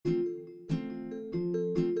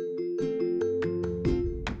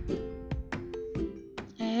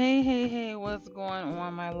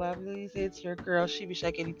my lovelies. It's your girl, She Be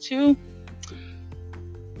Shack 82.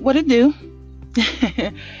 What it do?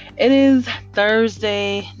 It is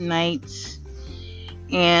Thursday night,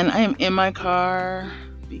 and I am in my car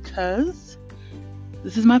because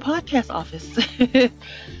this is my podcast office. The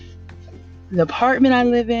apartment I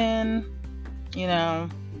live in,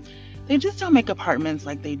 they just don't make apartments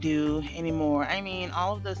like they do anymore. I mean,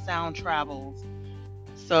 all of the sound travels.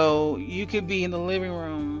 So you could be in the living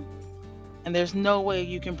room and there's no way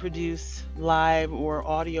you can produce live or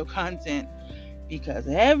audio content because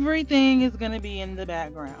everything is going to be in the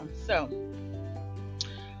background. So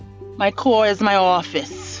my core is my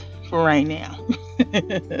office for right now.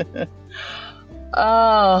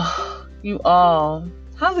 Oh, you all,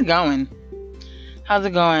 how's it going?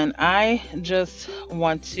 I just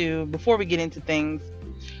want to, before we get into things,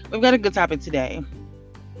 we've got a good topic today.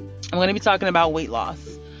 I'm going to be talking about weight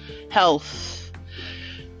loss, health,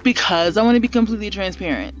 because I want to be completely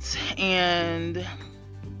transparent. And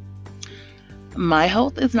my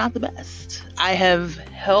health is not the best. I have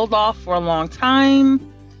held off for a long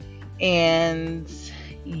time. And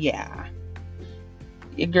yeah,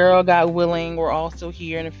 your girl got willing. We're all still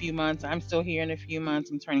here in a few months. I'm still here in a few months.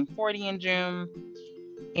 I'm turning 40 in June.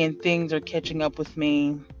 And things are catching up with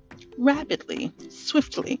me rapidly,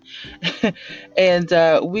 swiftly. And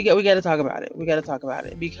we got to talk about it. We got to talk about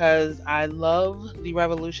it because I love the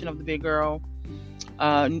revolution of the big girl.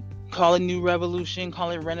 Call it new revolution,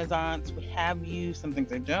 call it renaissance, what have you. Some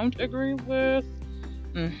things I don't agree with.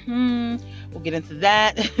 We'll get into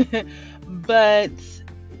that. But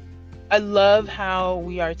I love how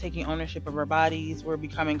we are taking ownership of our bodies. We're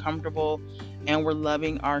becoming comfortable and we're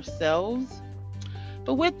loving ourselves.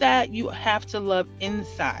 But with that, you have to love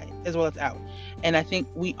inside as well as out. And I think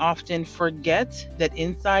we often forget that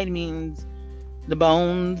inside means the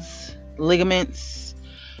bones, ligaments,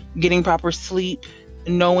 getting proper sleep,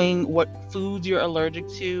 knowing what foods you're allergic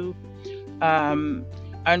to,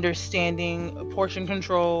 understanding portion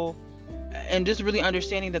control, and just really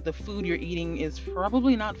understanding that the food you're eating is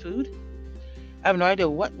probably not food. I have no idea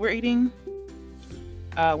what we're eating.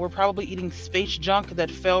 We're probably eating space junk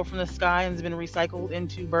that fell from the sky and has been recycled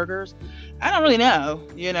into burgers. I don't really know,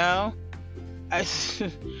 and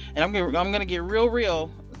I'm gonna get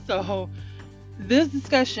real. So this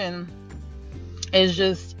discussion is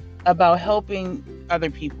just about helping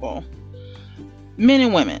other people, men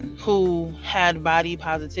and women who had body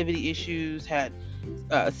positivity issues, had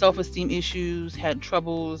self-esteem issues, had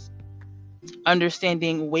troubles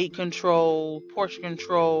understanding weight control, portion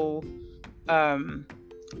control,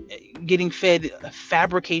 getting fed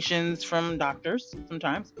fabrications from doctors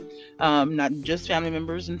sometimes, not just family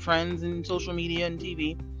members and friends and social media and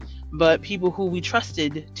TV, but people who we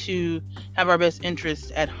trusted to have our best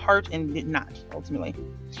interests at heart and did not ultimately.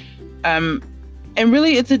 And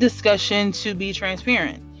really it's a discussion to be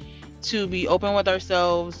transparent, to be open with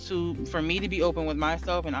ourselves, for me to be open with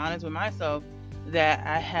myself and honest with myself that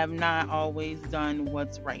I have not always done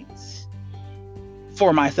what's right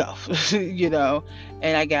for myself,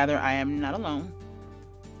 and I gather I am not alone.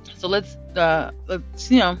 So let's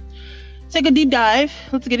take a deep dive.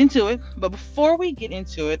 Let's get into it. But before we get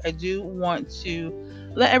into it, I do want to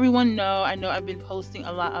let everyone know, I know I've been posting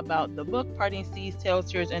a lot about the book, Parting Seas, Tales,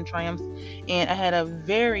 Tears, and Triumphs, and I had a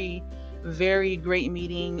very, very great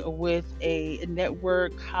meeting with a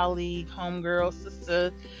network colleague, homegirl,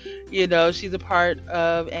 sister. She's a part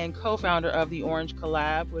of and co-founder of the Orange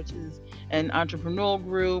Collab, which is an entrepreneurial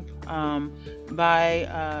group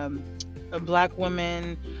by Black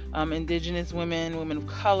women, Indigenous women, women of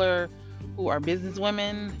color, who are business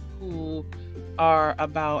women, who are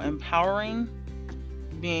about empowering,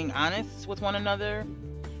 being honest with one another,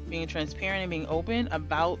 being transparent and being open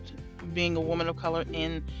about being a woman of color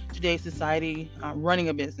in today's society, running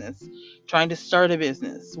a business, trying to start a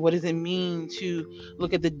business. What does it mean to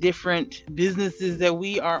look at the different businesses that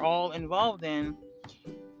we are all involved in?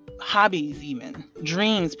 Hobbies, even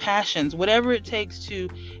dreams, passions, whatever it takes to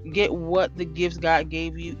get what the gifts God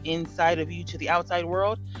gave you inside of you to the outside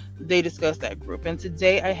world. They discuss that group. And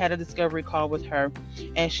today I had a discovery call with her,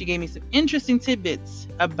 and she gave me some interesting tidbits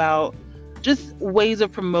about just ways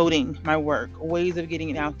of promoting my work, ways of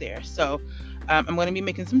getting it out there. So I'm going to be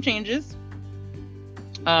making some changes,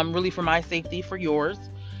 really for my safety, for yours.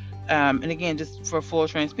 And again, just for full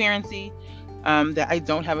transparency, that I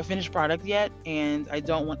don't have a finished product yet, and I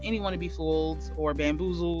don't want anyone to be fooled or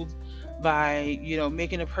bamboozled by,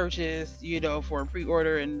 making a purchase, for a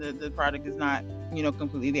pre-order and the product is not,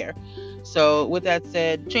 completely there. So with that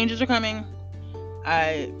said, changes are coming.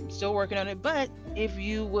 I'm still working on it, but if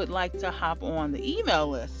you would like to hop on the email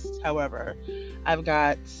list, however, I've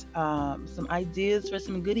got some ideas for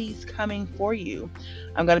some goodies coming for you.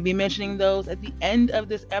 I'm going to be mentioning those at the end of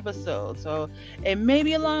this episode. So it may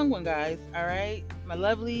be a long one, guys. All right, my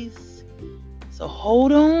lovelies. So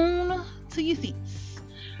hold on to your seats.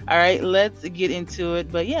 All right, let's get into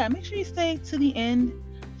it. But yeah, make sure you stay to the end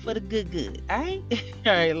for the good, good. All right,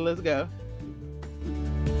 all right, let's go.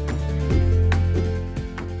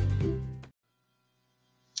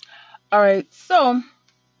 All right, so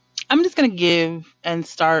I'm just going to give and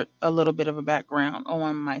start a little bit of a background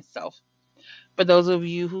on myself. For those of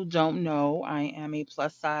you who don't know, I am a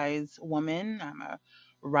plus size woman. I'm a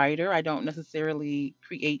writer. I don't necessarily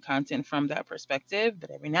create content from that perspective,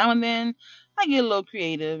 but every now and then I get a little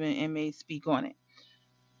creative and may speak on it.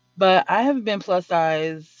 But I have been plus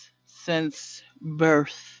size since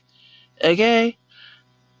birth. Okay?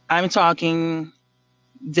 I'm talking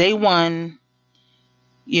day one.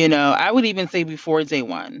 I would even say before day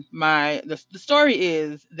one. The story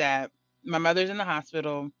is that my mother's in the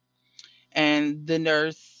hospital and the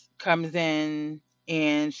nurse comes in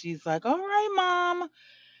and she's like, "All right, mom,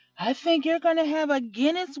 I think you're gonna have a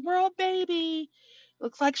Guinness World baby.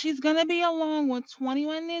 Looks like she's gonna be a long one,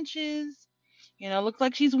 21 inches. Looks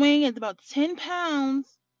like she's weighing at about 10 pounds."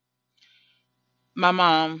 My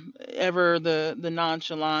mom, ever the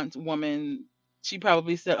nonchalant woman, she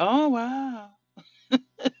probably said, "Oh wow."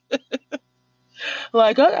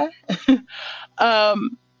 Like, okay.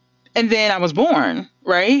 um, and then I was born,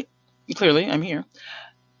 right? Clearly, I'm here.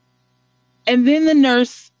 And then the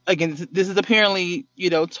nurse, again, this is apparently,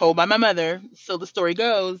 told by my mother, so the story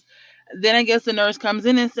goes. Then I guess the nurse comes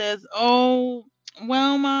in and says, "Oh,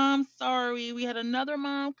 well, mom, sorry. We had another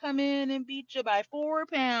mom come in and beat you by 4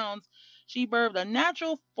 pounds. She birthed a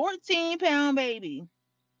natural 14-pound baby."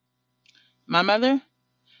 My mother,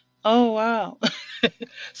 "Oh, wow."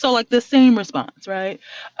 So, like the same response, right?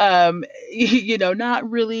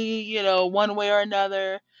 Not really, one way or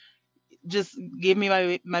another. Just give me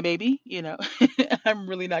my baby. I'm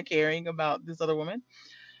really not caring about this other woman.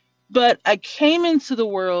 But I came into the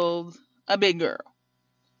world a big girl,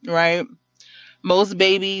 right? Most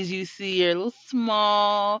babies you see are a little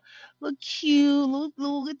small, little cute,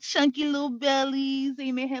 little chunky little bellies.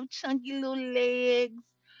 They may have chunky little legs.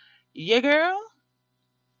 Your girl,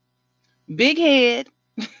 big head,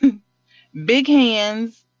 big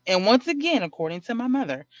hands. And once again, according to my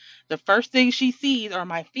mother, the first thing she sees are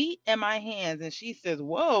my feet and my hands. And she says,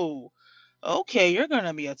 "Whoa, okay, you're going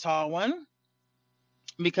to be a tall one."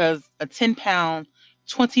 Because a 10-pound,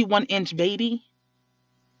 21-inch baby,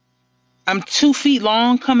 I'm 2 feet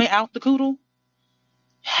long coming out the coodle.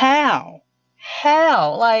 How?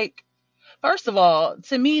 How? Like, first of all,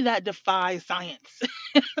 to me, that defies science.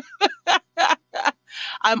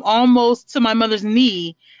 I'm almost to my mother's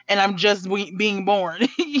knee and I'm just being born.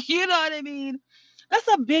 You know what I mean? That's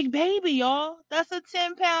a big baby, y'all. That's a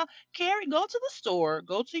 10-pound. Carrie, go to the store.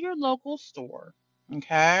 Go to your local store.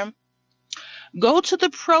 Okay. Go to the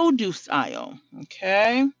produce aisle.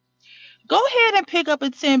 Okay. Go ahead and pick up a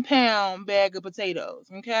 10-pound bag of potatoes.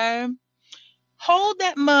 Okay. Hold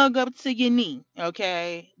that mug up to your knee.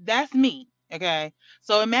 Okay. That's me. Okay.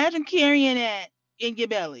 So imagine carrying that in your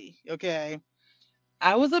belly. Okay.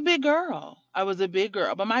 I was a big girl. I was a big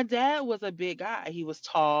girl. But my dad was a big guy. He was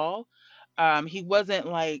tall. He wasn't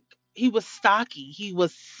like, he was stocky. He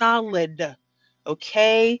was solid.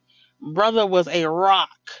 Okay. Brother was a rock.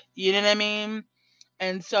 You know what I mean?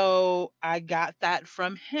 And so I got that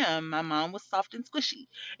from him. My mom was soft and squishy.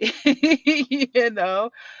 you know,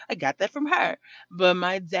 I got that from her. But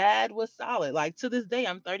my dad was solid. Like to this day,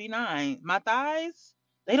 I'm 39. My thighs,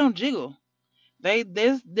 they don't jiggle.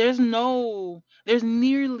 There's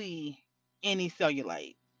nearly any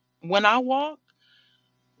cellulite. When I walk,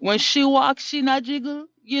 when she walks, she not jiggle.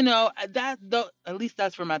 That though at least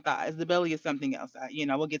that's for my thighs. The belly is something else.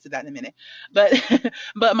 We'll get to that in a minute. But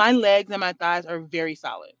but my legs and my thighs are very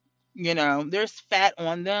solid. There's fat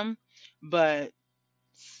on them, but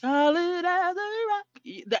solid as a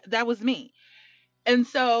rock. That was me. And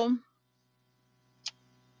so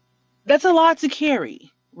that's a lot to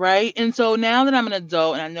carry, right? And so now that I'm an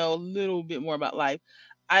adult and I know a little bit more about life,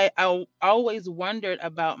 I always wondered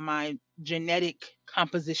about my genetic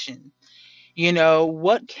composition.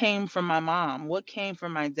 What came from my mom? What came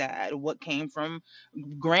from my dad? What came from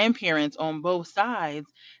grandparents on both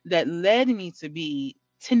sides that led me to be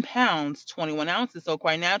 10 pounds, 21 ounces? So,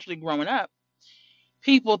 quite naturally, growing up,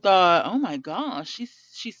 people thought, "Oh my gosh,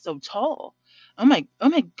 she's so tall. Oh my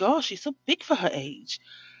gosh, she's so big for her age.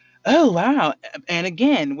 Oh wow." And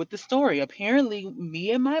again, with the story, apparently,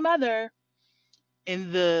 me and my mother,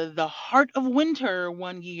 in the heart of winter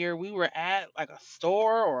one year, we were at like a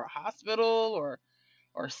store or a hospital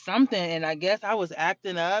or something, and I guess I was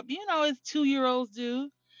acting up, as 2-year olds do.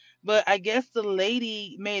 But I guess the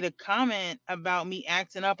lady made a comment about me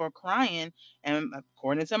acting up or crying, and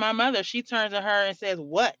according to my mother, she turns to her and says,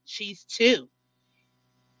 "What? She's 2."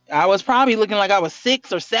 I was probably looking like I was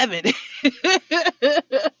 6 or 7.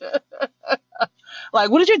 Like,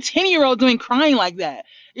 what is your 10-year-old doing crying like that?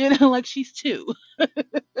 Like she's 2.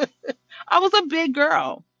 I was a big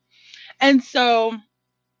girl. And so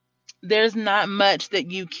there's not much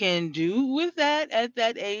that you can do with that at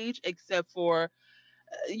that age except for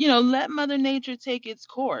let Mother Nature take its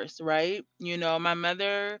course, right? My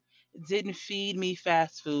mother didn't feed me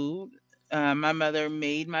fast food. My mother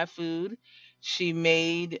made my food. She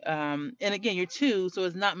made, and again, you're 2, so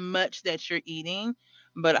it's not much that you're eating.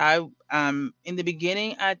 But in the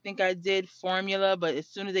beginning, I think I did formula, but as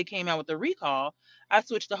soon as they came out with the recall, I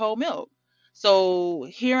switched to whole milk. So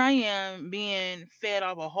here I am being fed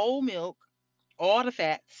off of whole milk, all the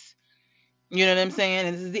fats, you know what I'm saying?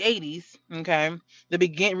 And this is the 80s, okay?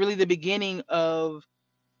 Really the beginning of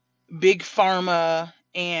big pharma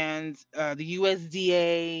and the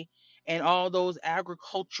USDA and all those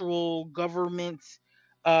agricultural government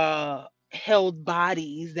held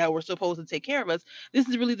bodies that were supposed to take care of us. This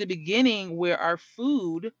is really the beginning where our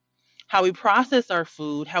food, how we process our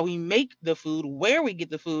food, how we make the food, where we get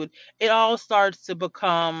the food, it all starts to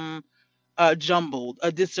become jumbled,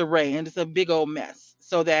 a disarray, and it's a big old mess.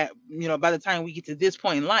 So that by the time we get to this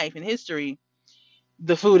point in life in history,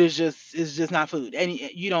 the food is just not food, and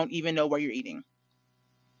you don't even know where you're eating.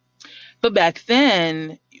 But back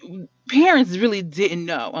then, parents really didn't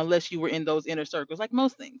know unless you were in those inner circles, like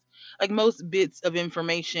most things, like most bits of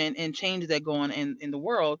information and changes that go on in the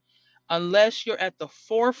world. Unless you're at the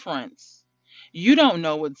forefront, you don't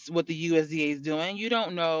know what the USDA is doing. You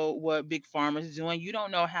don't know what Big Pharma is doing. You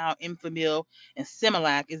don't know how Infamil and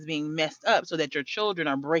Similac is being messed up so that your children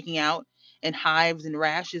are breaking out in hives and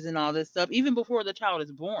rashes and all this stuff, even before the child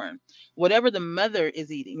is born. Whatever the mother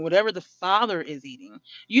is eating, whatever the father is eating,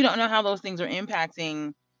 you don't know how those things are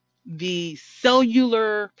impacting the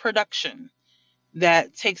cellular production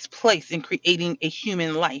that takes place in creating a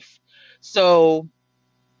human life. So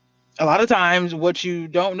a lot of times what you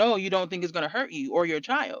don't know, you don't think is going to hurt you or your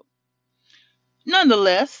child.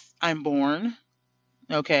 Nonetheless, I'm born.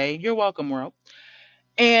 Okay, you're welcome, world.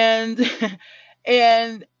 And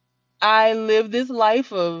and I live this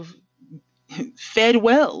life of fed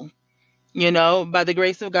well. By the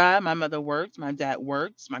grace of God, my mother worked, my dad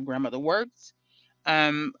worked, my grandmother worked.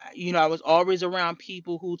 I was always around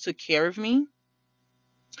people who took care of me.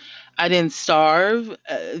 I didn't starve.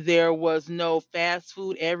 There was no fast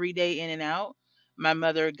food every day in and out. My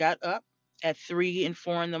mother got up at 3 and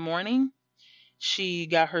 4 in the morning. She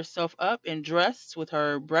got herself up and dressed with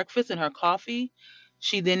her breakfast and her coffee.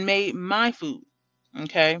 She then made my food.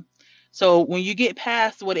 Okay. So when you get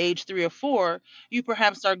past what age 3 or 4, you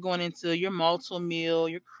perhaps start going into your malto meal,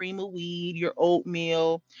 your cream of wheat, your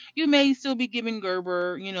oatmeal. You may still be giving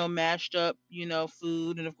Gerber, mashed up,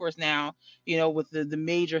 food. And of course now, with the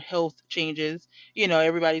major health changes,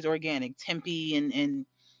 everybody's organic, tempeh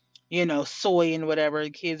and soy and whatever. The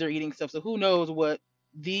kids are eating stuff. So who knows what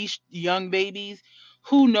these young babies,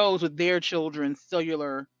 who knows what their children's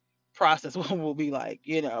cellular process will be like,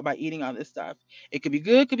 by eating all this stuff. It could be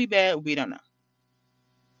good, could be bad, we don't know.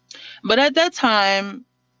 But at that time,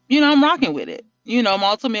 I'm rocking with it.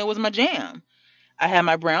 Malto meal was my jam. I had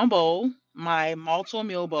my brown bowl, my malto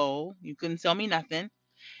meal bowl. You couldn't tell me nothing.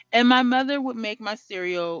 And my mother would make my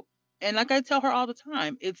cereal. And like I tell her all the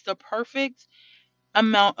time, it's the perfect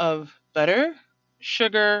amount of butter,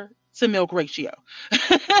 sugar to milk ratio.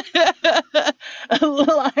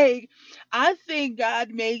 Like, I think God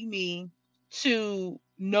made me to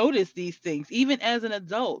notice these things, even as an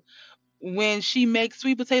adult. When she makes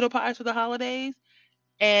sweet potato pies for the holidays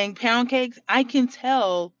and pound cakes, I can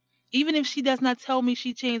tell, even if she does not tell me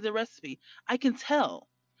she changed the recipe, I can tell.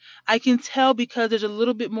 I can tell because there's a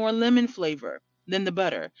little bit more lemon flavor than the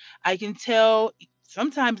butter. I can tell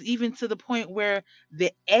sometimes even to the point where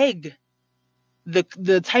the egg,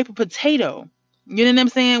 the type of potato, you know what I'm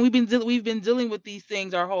saying? We've been dealing with these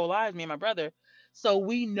things our whole lives, me and my brother. So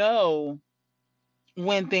we know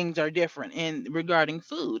when things are different in regarding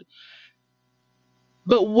food.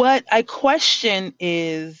 But what I question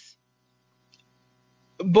is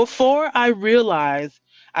before I realized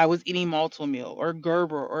I was eating multiple meal or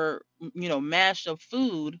Gerber or mashed up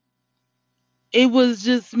food, it was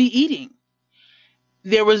just me eating.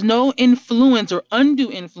 There was no influence or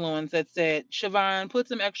undue influence that said, Siobhan, put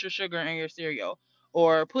some extra sugar in your cereal.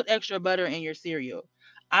 or put extra butter in your cereal.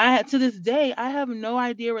 To this day, I have no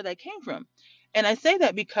idea where that came from. And I say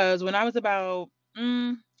that because when I was about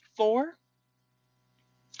 4,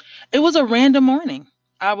 it was a random morning.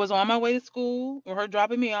 I was on my way to school or her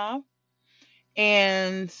dropping me off,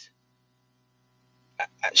 and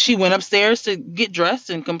she went upstairs to get dressed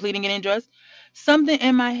and completing getting dressed. Something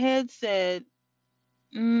in my head said,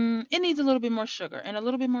 it needs a little bit more sugar and a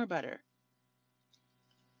little bit more butter.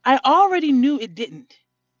 I already knew it didn't.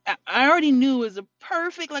 I already knew it was a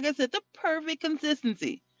perfect, like I said, the perfect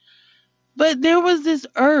consistency. But there was this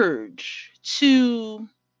urge to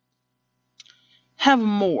have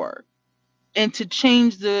more and to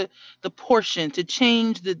change the portion, to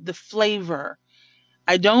change the flavor.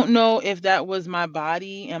 I don't know if that was my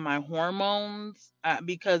body and my hormones,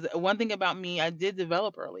 because one thing about me, I did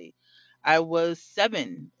develop early. I was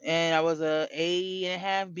 7 and I was a A and a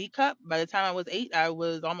half B cup. By the time I was 8, I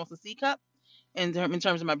was almost a C cup in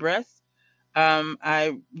terms of my breasts.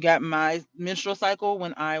 I got my menstrual cycle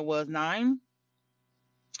when I was 9,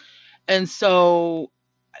 and so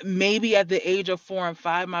maybe at the age of 4 and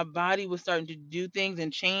 5, my body was starting to do things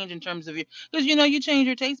and change in terms of your, because you change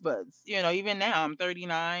your taste buds. Even now I'm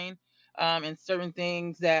 39, and certain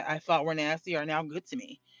things that I thought were nasty are now good to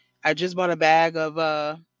me. I just bought a bag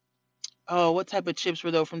of oh, what type of chips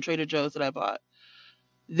were those from Trader Joe's that I bought?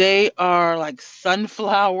 They are like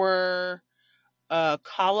sunflower,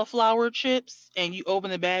 cauliflower chips, and you open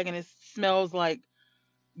the bag and it smells like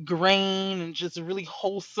grain and just really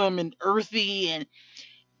wholesome and earthy. And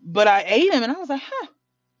but I ate them and I was like, huh,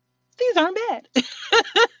 these aren't bad.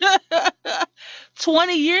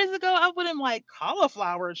 20 years ago, I wouldn't like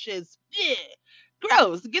cauliflower chips. Yeah,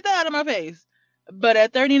 gross. Get that out of my face. But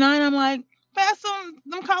at 39, I'm like, pass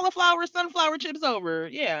them cauliflower, sunflower chips over.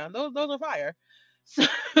 Yeah, those are fire. So,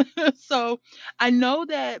 so I know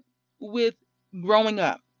that with growing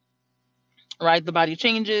up, right, the body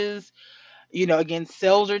changes. Again,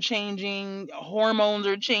 cells are changing, hormones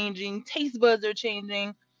are changing, taste buds are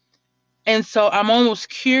changing. And so I'm almost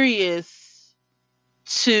curious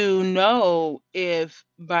to know if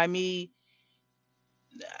by me,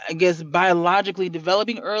 I guess, biologically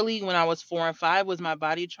developing early when I was 4 and 5, was my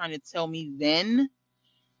body trying to tell me then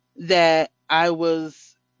that I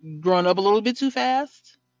was growing up a little bit too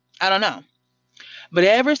fast? I don't know. But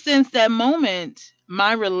ever since that moment,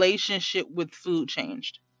 my relationship with food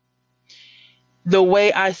changed. The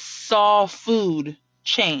way I saw food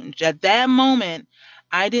changed. At that moment,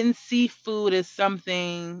 I didn't see food as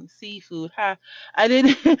something seafood. Ha! I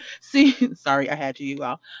didn't see. Sorry, I had to, you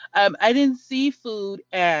all. I didn't see food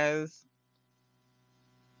as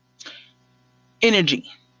energy,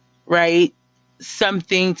 right?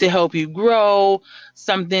 Something to help you grow,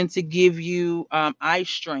 something to give you eye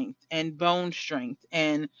strength and bone strength,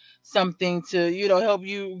 and something to help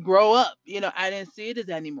you grow up. I didn't see it as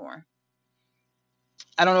that anymore.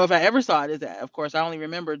 I don't know if I ever saw it as that. Of course, I only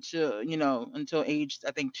remember to until age,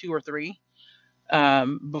 I think, 2 or 3.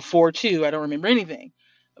 Before 2, I don't remember anything.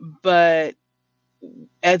 But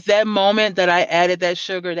at that moment that I added that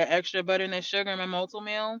sugar, that extra butter and that sugar in my multi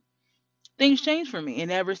meal, things changed for me.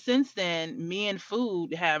 And ever since then, me and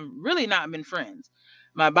food have really not been friends.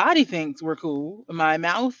 My body thinks we're cool. My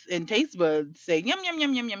mouth and taste buds say yum yum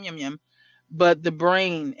yum yum yum yum yum. But the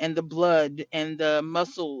brain and the blood and the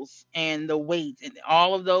muscles and the weight and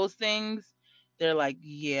all of those things, they're like,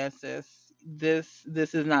 yes, sis, this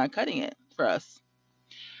is not cutting it for us.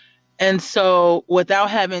 And so without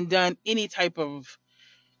having done any type of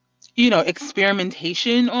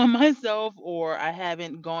experimentation on myself, or I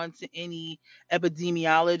haven't gone to any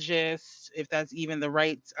epidemiologist, if that's even the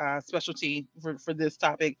right specialty for this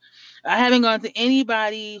topic. I haven't gone to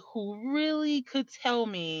anybody who really could tell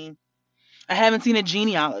me. I haven't seen a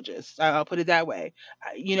genealogist. I'll put it that way.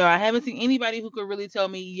 I haven't seen anybody who could really tell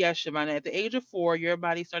me, yes, Shavana, at the age of 4, your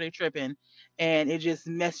body started tripping and it just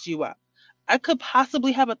messed you up. I could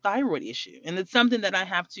possibly have a thyroid issue, and it's something that I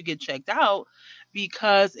have to get checked out,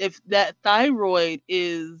 because if that thyroid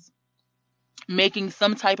is making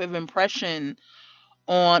some type of impression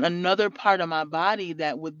on another part of my body,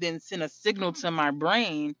 that would then send a signal to my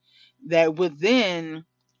brain that would then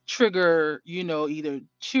trigger, either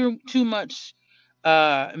too much,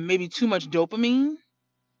 maybe too much dopamine,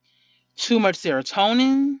 too much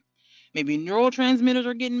serotonin, maybe neurotransmitters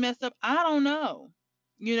are getting messed up. I don't know.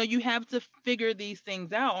 You have to figure these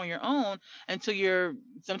things out on your own until you're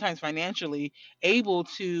sometimes financially able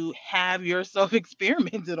to have yourself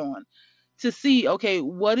experimented on, to see, okay,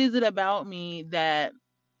 what is it about me that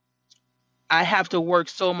I have to work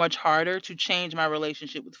so much harder to change my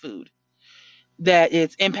relationship with food? that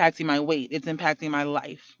it's impacting my weight, it's impacting my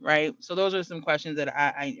life, right? So those are some questions that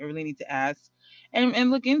I really need to ask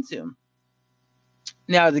and look into.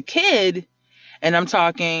 Now, as a kid, and I'm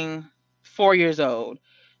talking 4 years old,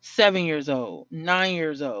 7 years old, 9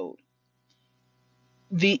 years old,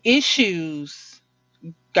 the issues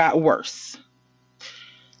got worse.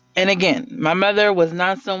 And again, my mother was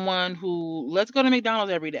not someone who, let's go to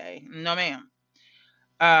McDonald's every day. No, ma'am.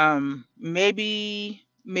 Maybe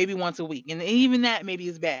once a week, and even that maybe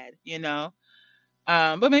is bad, you know.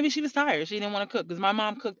 But maybe she was tired. She didn't want to cook because my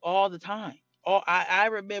mom cooked all the time. I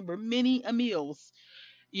remember many a meals,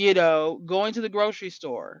 going to the grocery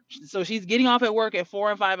store. So she's getting off at work at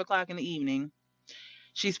 4 and 5 o'clock in the evening.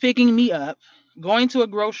 She's picking me up, going to a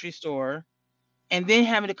grocery store, and then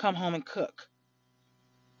having to come home and cook.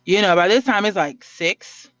 By this time it's like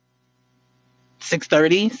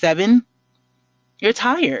 6:30, 7. You're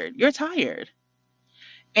tired. You're tired.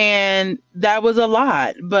 And that was a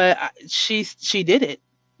lot, but she did it,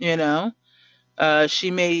 you know. She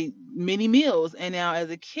made many meals, and now as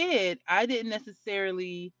a kid, I didn't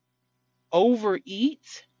necessarily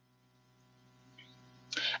overeat.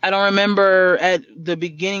 I don't remember at the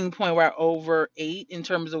beginning point where I overate in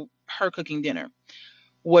terms of her cooking dinner.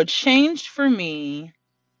 What changed for me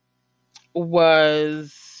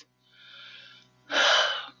was,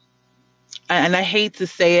 and I hate to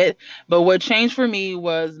say it, but what changed for me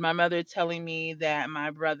was my mother telling me that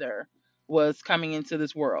my brother was coming into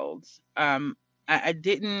this world. I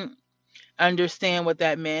didn't understand what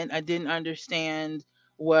that meant. I didn't understand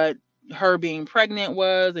what her being pregnant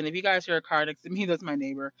was. And if you guys hear a car next to me, that's my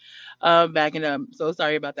neighbor backing up. So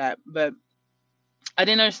sorry about that. But I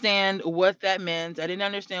didn't understand what that meant. I didn't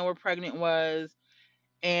understand what pregnant was.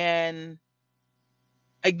 And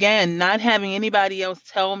again, not having anybody else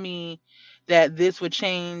tell me that this would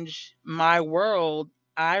change my world,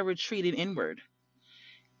 I retreated inward.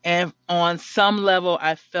 And on some level,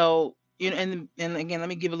 I felt, and again, let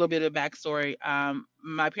me give a little bit of backstory.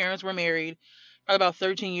 My parents were married probably about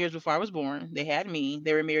 13 years before I was born. They had me.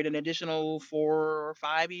 They were married an additional 4 or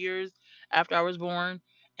 5 years after I was born,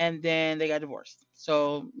 and then they got divorced.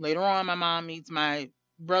 So later on, my mom meets my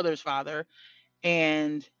brother's father,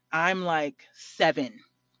 and I'm like 7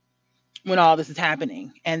 when all this is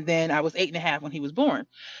happening. And then I was 8.5 when he was born.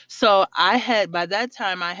 So by that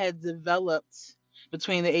time, I had developed,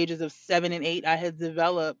 between the ages of 7 and 8, I had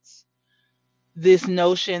developed this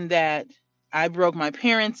notion that I broke my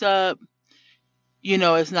parents up.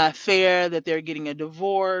 It's not fair that they're getting a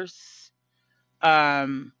divorce.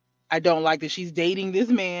 Um, I don't like that she's dating this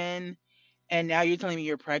man. And now you're telling me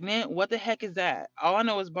you're pregnant? What the heck is that? All I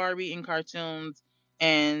know is Barbie and cartoons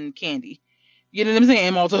and candy. You know what I'm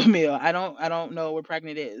saying? Multiple meal. I don't know what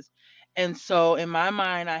pregnant is. And so in my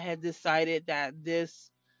mind, I had decided that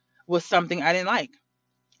this was something I didn't like.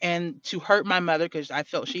 And to hurt my mother, because I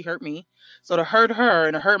felt she hurt me. So to hurt her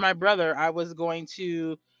and to hurt my brother, I was going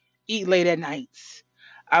to eat late at nights.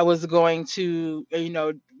 I was going to,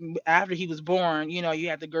 after he was born, you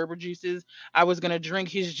had the Gerber juices. I was going to drink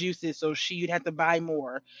his juices so she'd have to buy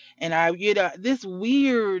more. And this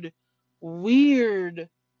weird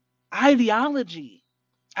ideology.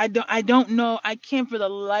 I don't know. I can't for the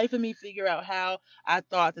life of me figure out how I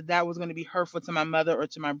thought that that was going to be hurtful to my mother or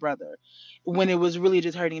to my brother when it was really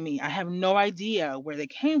just hurting me. I have no idea where they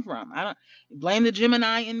came from. I don't blame the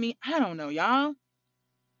Gemini in me. I don't know, y'all.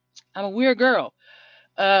 I'm a weird girl.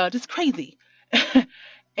 Just crazy.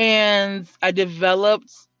 And I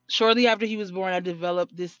developed shortly after he was born, I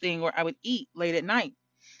developed this thing where I would eat late at night.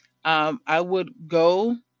 I would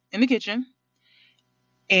go in the kitchen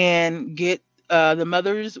and get the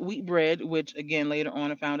mother's wheat bread, which again later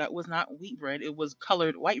on I found out was not wheat bread; it was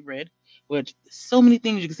colored white bread. Which so many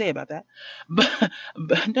things you can say about that, but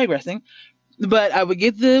digressing. But I would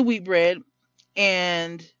get the wheat bread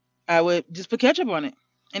and I would just put ketchup on it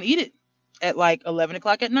and eat it at like 11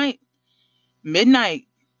 o'clock at night, midnight.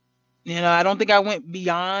 I don't think I went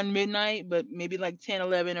beyond midnight, but maybe like 10,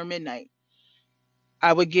 11, or midnight.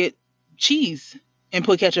 I would get cheese and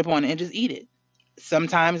put ketchup on it and just eat it.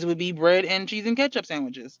 Sometimes it would be bread and cheese and ketchup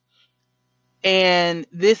sandwiches. And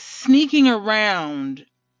this sneaking around,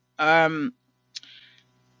 um,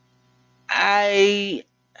 I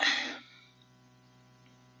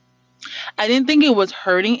I didn't think it was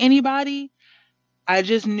hurting anybody. I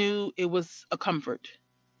just knew it was a comfort.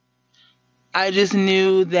 I just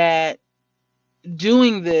knew that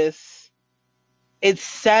doing this, it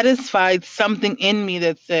satisfied something in me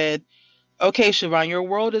that said, okay, Siobhan, your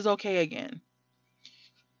world is okay again.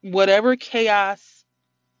 Whatever chaos,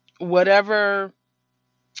 whatever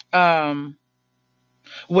um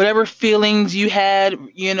Whatever feelings you had,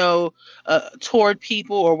 toward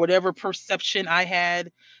people, or whatever perception I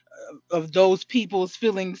had of those people's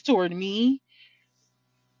feelings toward me,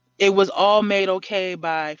 it was all made okay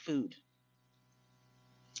by food.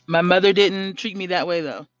 My mother didn't treat me that way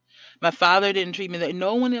though. My father didn't treat me that.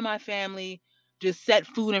 No one in my family just set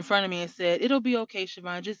food in front of me and said, "It'll be okay,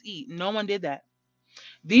 Siobhan, just eat." No one did that.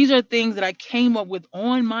 These are things that I came up with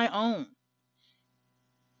on my own.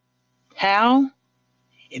 How?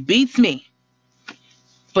 It beats me,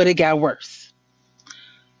 but it got worse.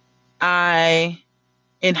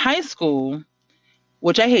 In high school,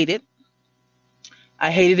 which I hated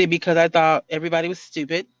it because I thought everybody was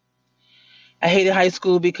stupid. I hated high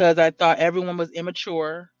school because I thought everyone was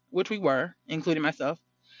immature, which we were, including myself.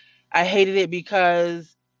 I hated it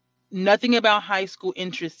because nothing about high school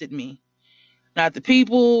interested me. Not the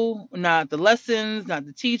people, not the lessons, not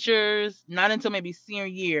the teachers, not until maybe senior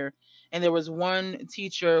year. And there was one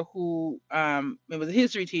teacher who, it was a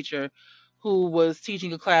history teacher, who was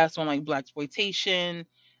teaching a class on like black exploitation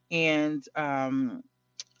and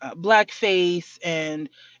blackface and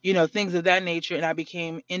things of that nature, and I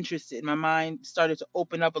became interested. My mind started to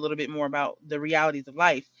open up a little bit more about the realities of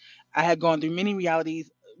life. I had gone through many realities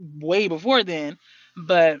way before then,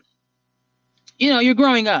 but you're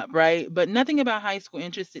growing up, right? But nothing about high school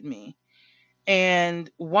interested me. And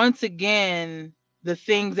once again, the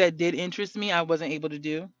things that did interest me, I wasn't able to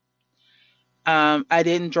do. I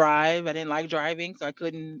didn't drive. I didn't like driving, so I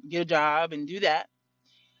couldn't get a job and do that.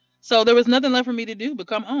 So there was nothing left for me to do but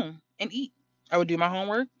come home and eat. I would do my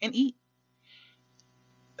homework and eat.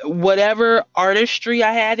 Whatever artistry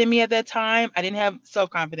I had in me at that time, I didn't have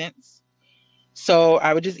self confidence. So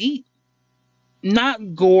I would just eat.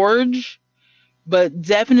 Not gorge, but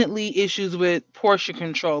definitely issues with portion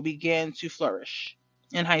control began to flourish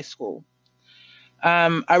in high school.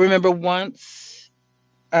 I remember once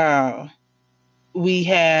we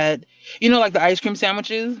had, like the ice cream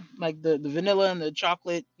sandwiches, like the vanilla and the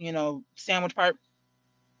chocolate, sandwich part.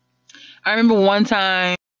 I remember one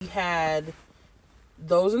time we had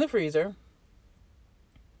those in the freezer.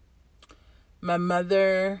 My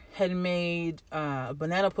mother had made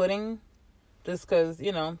banana pudding just because,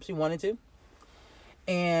 she wanted to.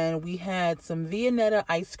 And we had some Viennetta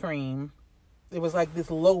ice cream. It was like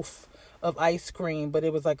this loaf of ice cream, but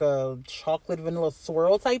it was like a chocolate vanilla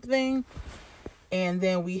swirl type thing. And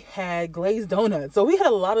then we had glazed donuts. So we had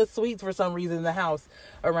a lot of sweets for some reason in the house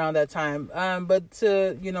around that time. But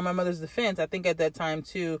to, my mother's defense, I think at that time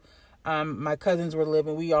too, my cousins were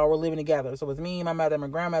living, we all were living together. So it was me, my mother, my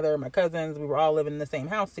grandmother, my cousins. We were all living in the same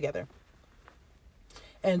house together.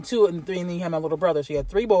 And then you had my little brother. She had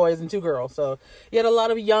 3 boys and 2 girls. So you had a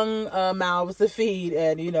lot of young mouths to feed.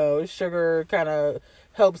 And, sugar kind of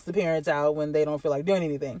helps the parents out when they don't feel like doing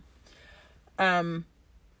anything.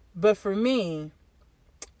 But for me,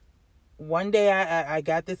 one day I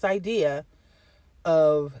got this idea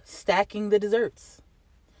of stacking the desserts.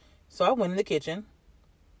 So I went in the kitchen.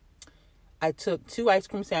 I took 2 ice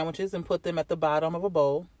cream sandwiches and put them at the bottom of a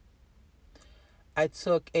bowl. I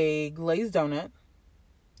took a glazed donut.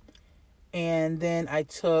 And then I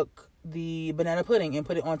took the banana pudding and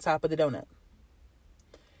put it on top of the donut.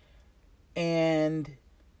 And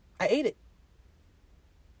I ate it.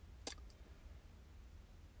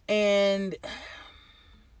 And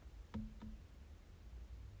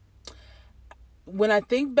when I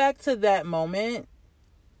think back to that moment,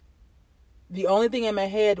 the only thing in my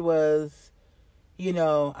head was,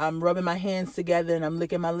 I'm rubbing my hands together and I'm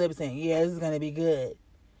licking my lips saying, yeah, this is going to be good.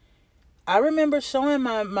 I remember showing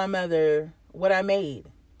my mother what I made.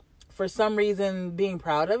 For some reason, being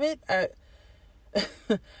proud of it. I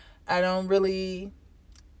don't really...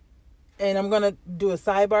 And I'm going to do a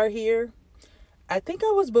sidebar here. I think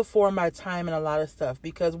I was before my time in a lot of stuff.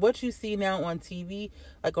 Because what you see now on TV,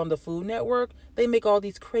 like on the Food Network, they make all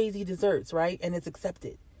these crazy desserts, right? And it's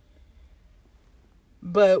accepted.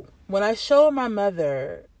 But when I showed my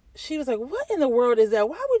mother, she was like, what in the world is that?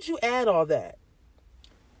 Why would you add all that?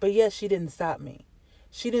 But yes, she didn't stop me.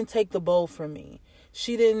 She didn't take the bowl from me.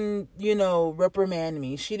 She didn't, reprimand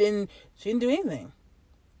me. She didn't do anything.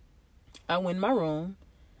 I went in my room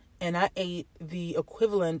and I ate the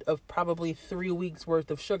equivalent of probably 3 weeks worth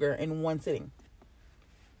of sugar in one sitting.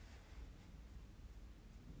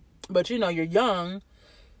 But you're young.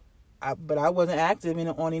 But I wasn't active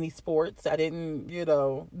on any sports. I didn't,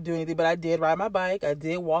 do anything. But I did ride my bike. I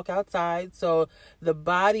did walk outside. So the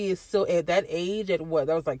body is still at that age, that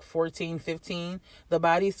was like 14, 15. The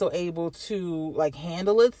body is still able to like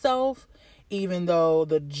handle itself, even though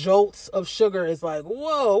the jolts of sugar is like,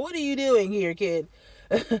 whoa, what are you doing here, kid?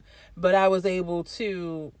 But I was able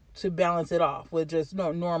to to balance it off with just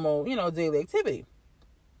normal, daily activity.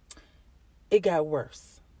 It got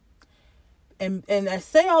worse. And I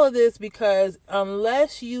say all of this because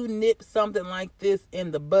unless you nip something like this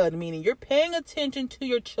in the bud, meaning you're paying attention to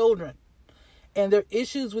your children and their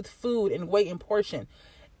issues with food and weight and portion,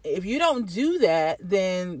 if you don't do that,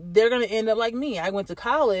 then they're going to end up like me. I went to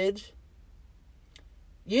college,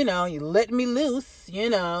 you let me loose,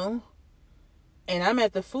 and I'm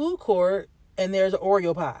at the food court and there's an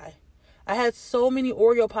Oreo pie. I had so many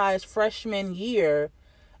Oreo pies freshman year.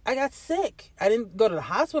 I got sick. I didn't go to the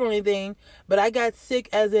hospital or anything, but I got sick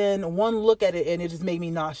as in one look at it and it just made me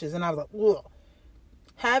nauseous. And I was like, ugh.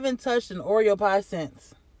 Haven't touched an Oreo pie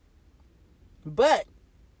since. But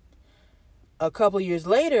a couple years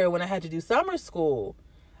later, when I had to do summer school,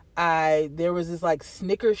 there was this like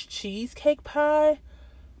Snickers cheesecake pie.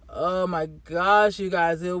 Oh my gosh, you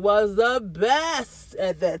guys, it was the best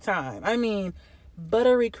at that time. I mean,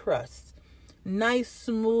 buttery crust, nice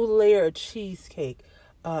smooth layer of cheesecake,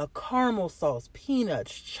 caramel sauce,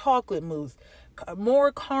 peanuts, chocolate mousse,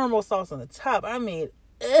 more caramel sauce on the top. I mean,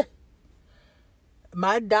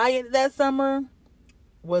 my diet that summer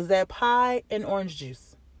was that pie and orange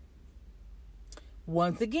juice.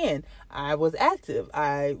 Once again, I was active.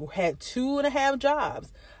 I had 2.5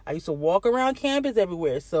 jobs. I used to walk around campus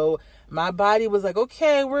everywhere. So my body was like,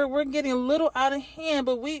 okay, we're getting a little out of hand,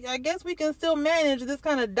 but I guess we can still manage this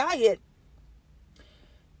kind of diet.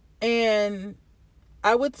 And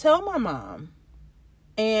I would tell my mom,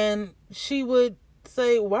 and she would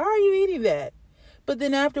say, why are you eating that? But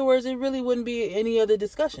then afterwards, it really wouldn't be any other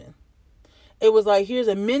discussion. It was like, here's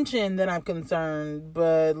a mention that I'm concerned,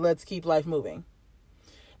 but let's keep life moving.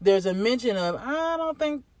 There's a mention of, I don't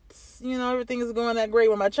think, everything is going that great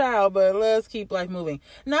with my child, but let's keep life moving.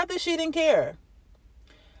 Not that she didn't care.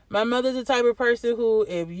 My mother's the type of person who,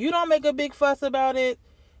 if you don't make a big fuss about it,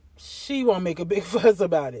 she won't make a big fuss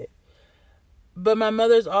about it. But my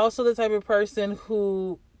mother's also the type of person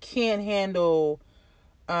who can't handle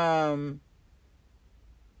the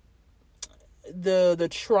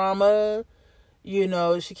trauma.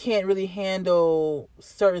 She can't really handle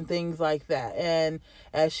certain things like that. And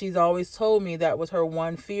as she's always told me, that was her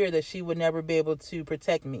one fear, that she would never be able to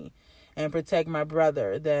protect me and protect my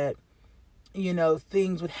brother, that,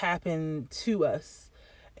 things would happen to us.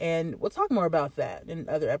 And we'll talk more about that in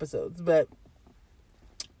other episodes. But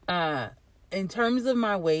in terms of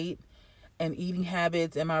my weight and eating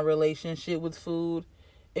habits and my relationship with food,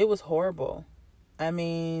 it was horrible. I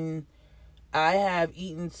mean, I have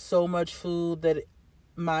eaten so much food that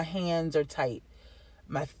my hands are tight.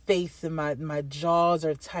 My face and my jaws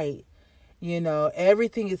are tight.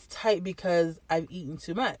 Everything is tight because I've eaten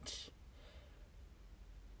too much.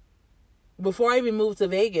 Before I even moved to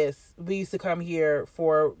Vegas, we used to come here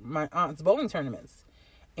for my aunt's bowling tournaments.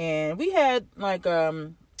 And we had like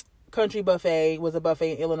Country Buffet was a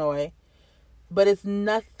buffet in Illinois. But it's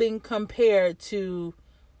nothing compared to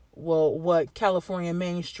what California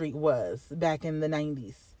Main Street was back in the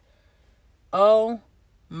 90s. Oh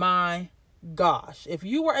my gosh. If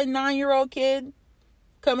you were a 9-year-old kid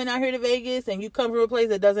coming out here to Vegas and you come from a place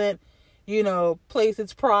that doesn't, place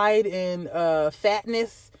its pride in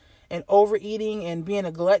fatness and overeating and being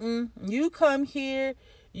a glutton, you come here,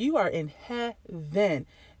 you are in heaven.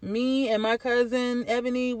 Me and my cousin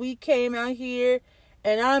Ebony, we came out here,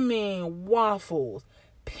 and I mean waffles,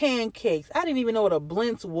 pancakes. I didn't even know what a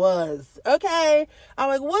Blintz was. Okay, I'm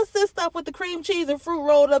like, what's this stuff with the cream cheese and fruit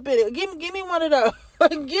rolled up in it? Give me one of those.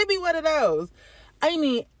 Give me one of those. I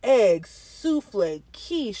mean, eggs, souffle,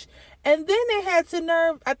 quiche, and then they had the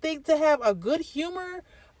nerve, I think, to have a Good Humor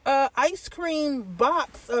ice cream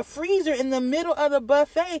box, a freezer in the middle of the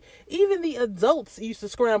buffet. Even the adults used to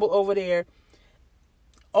scramble over there.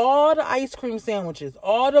 All the ice cream sandwiches,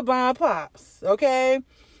 all the Bon Pops, okay?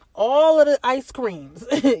 All of the ice creams,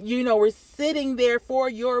 were sitting there for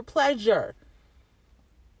your pleasure.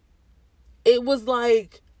 It was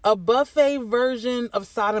like a buffet version of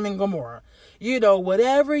Sodom and Gomorrah.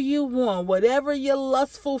 Whatever you want, whatever your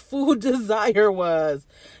lustful food desire was.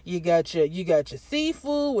 You got your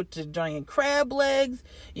seafood with your giant crab legs.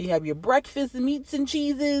 You have your breakfast meats and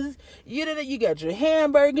cheeses. You got your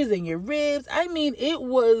hamburgers and your ribs. I mean, it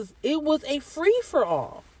was a free for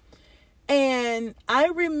all. And I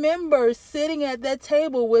remember sitting at that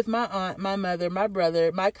table with my aunt, my mother, my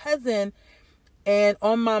brother, my cousin, and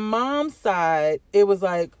on my mom's side, it was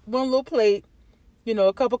like one little plate,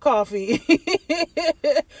 a cup of coffee.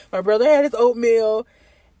 My brother had his oatmeal.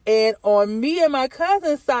 And on me and my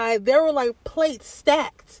cousin's side, there were like plates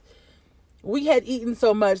stacked. We had eaten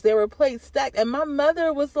so much, there were plates stacked, and my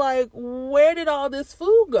mother was like, where did all this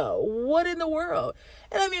food go? What in the world?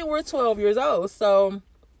 And I mean, we're 12 years old, so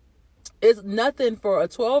it's nothing for a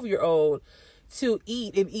 12-year-old to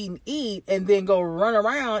eat and eat and eat and then go run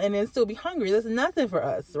around and then still be hungry. That's nothing for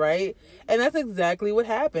us, right? And that's exactly what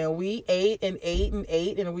happened. We ate and ate and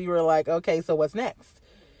ate, and we were like, okay, so what's next?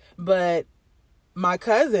 But my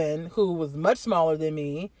cousin, who was much smaller than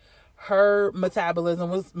me, her metabolism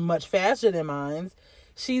was much faster than mine.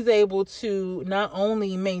 She's able to not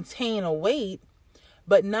only maintain a weight,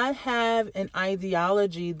 but not have an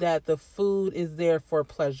ideology that the food is there for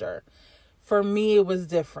pleasure. For me, it was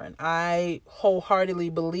different. I wholeheartedly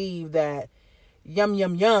believe that yum,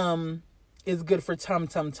 yum, yum is good for tum,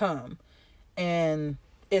 tum, tum. And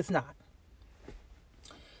it's not.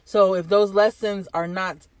 So if those lessons are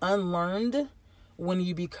not unlearned when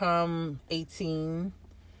you become 18,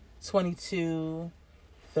 22,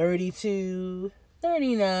 32,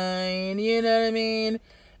 39, you know what I mean?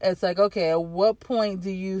 It's like, okay, at what point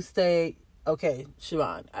do you say, okay,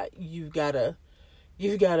 Siobhan, you've got to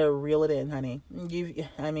reel it in, honey.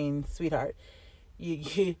 Sweetheart,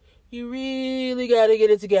 you really got to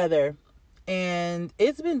get it together. And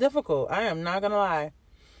it's been difficult. I am not going to lie.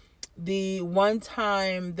 The one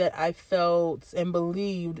time that I felt and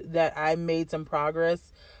believed that I made some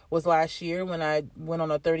progress was last year when I went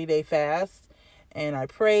on a 30-day fast, and I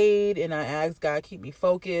prayed and I asked God keep me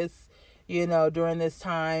focused, during this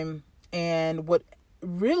time. And what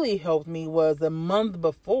really helped me was the month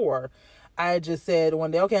before, I just said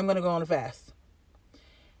one day, okay, I'm going to go on a fast.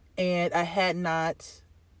 And I had not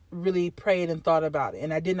really prayed and thought about it.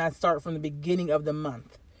 And I did not start from the beginning of the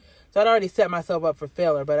month. So I'd already set myself up for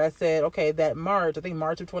failure. But I said, okay, that March of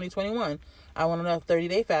 2021, I went on a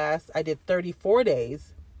 30-day fast. I did 34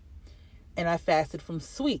 days. And I fasted from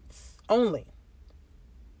sweets only.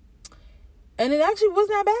 And it actually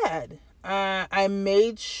wasn't that bad. I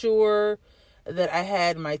made sure that I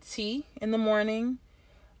had my tea in the morning,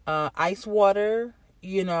 ice water.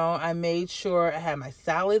 I made sure I had my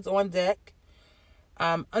salads on deck.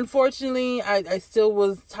 Unfortunately, I still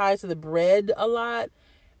was tied to the bread a lot.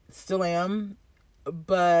 Still am.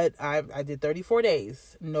 But I did 34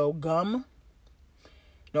 days. No gum.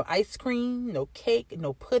 No ice cream, no cake,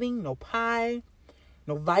 no pudding, no pie,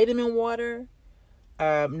 no vitamin water,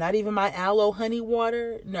 not even my aloe honey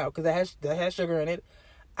water. No, because that has sugar in it.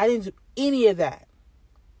 I didn't do any of that.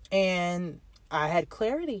 And I had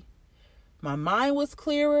clarity. My mind was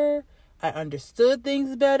clearer. I understood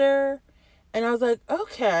things better. And I was like,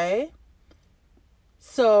 okay,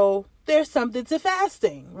 so there's something to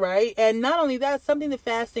fasting, right? And not only that, something to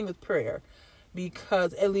fasting with prayer.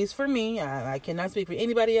 Because at least for me, I cannot speak for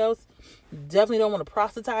anybody else. Definitely don't want to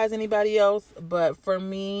proselytize anybody else. But for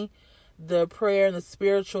me, the prayer and the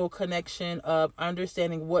spiritual connection of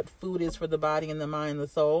understanding what food is for the body and the mind and the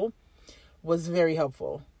soul was very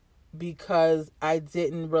helpful. Because I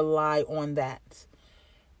didn't rely on that.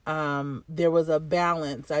 There was a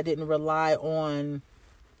balance. I didn't rely on,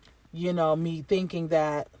 me thinking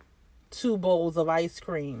that 2 bowls of ice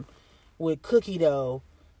cream with cookie dough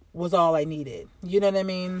was all I needed. You know what I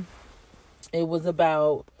mean? It was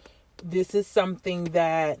about, this is something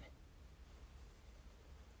that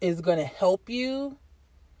is going to help you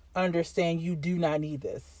understand you do not need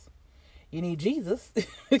this. You need Jesus.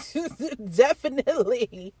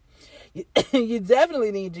 Definitely. You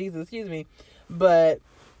definitely need Jesus. Excuse me. But,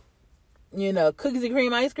 cookies and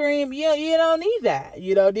cream ice cream, you don't need that.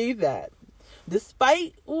 You don't need that.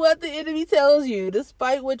 Despite what the enemy tells you,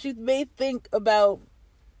 despite what you may think about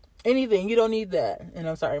anything, you don't need that. And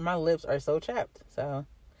I'm sorry, my lips are so chapped. So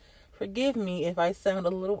forgive me if I sound a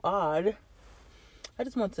little odd. I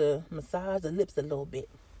just want to massage the lips a little bit.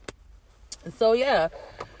 So yeah.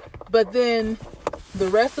 But then the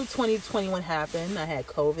rest of 2021 happened. I had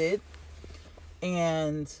COVID.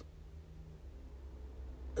 And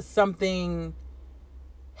something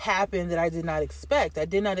happened that I did not expect. I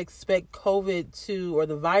did not expect COVID or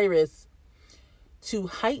the virus to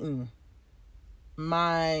heighten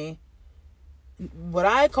what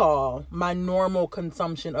I call my normal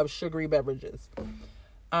consumption of sugary beverages.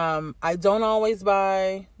 I don't always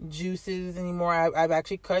buy juices anymore. I've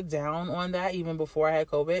actually cut down on that even before I had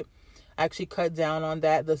COVID. I actually cut down on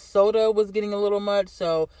that. The soda was getting a little much,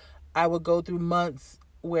 so I would go through months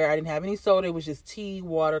where I didn't have any soda. It was just tea,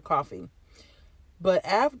 water, coffee. But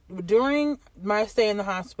during my stay in the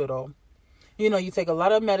hospital, you take a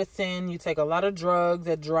lot of medicine, you take a lot of drugs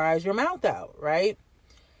that dries your mouth out, right?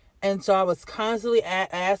 And so I was constantly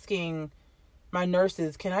asking my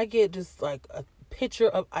nurses, can I get just like a pitcher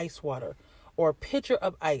of ice water or a pitcher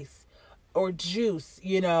of ice? or juice,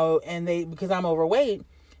 and because I'm overweight,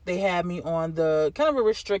 they had me on the kind of a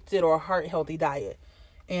restricted or heart healthy diet.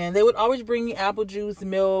 And they would always bring me apple juice,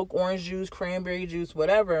 milk, orange juice, cranberry juice,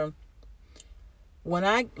 whatever. When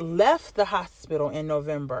I left the hospital in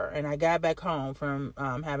November and I got back home from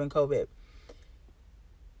having COVID,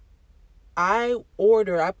 I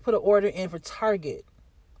put an order in for Target.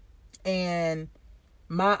 And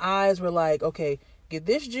my eyes were like, okay, get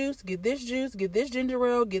this juice, get this juice, get this ginger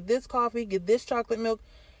ale, get this coffee, get this chocolate milk.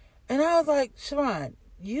 And I was like, Siobhan,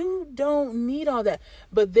 you don't need all that.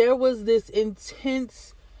 But there was this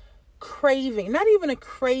intense craving, not even a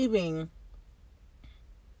craving.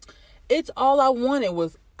 It's all I wanted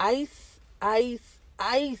was ice,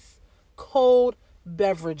 cold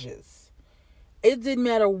beverages. It didn't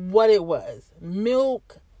matter what it was.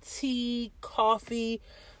 Milk, tea, coffee.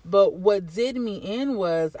 But what did me in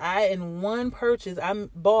was in one purchase, I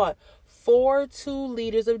bought 4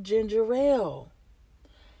 2-liters of ginger ale.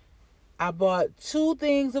 I bought 2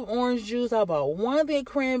 things of orange juice. I bought 1 thing of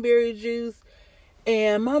cranberry juice.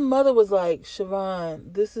 And my mother was like,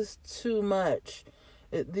 Siobhan, this is too much.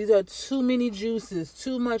 These are too many juices,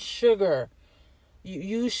 too much sugar.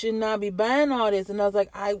 You should not be buying all this. And I was like,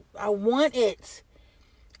 I want it.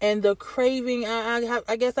 And the craving,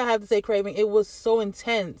 I guess I have to say craving, it was so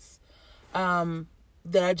intense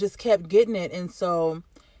that I just kept getting it. And so,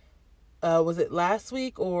 was it last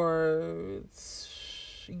week last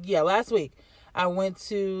week, I went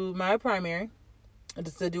to my primary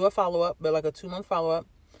just to do a follow-up, but like a 2-month follow-up.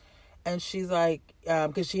 And she's like,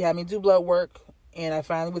 because she had me do blood work, and I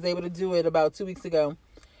finally was able to do it about 2 weeks ago.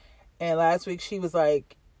 And last week she was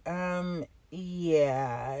like,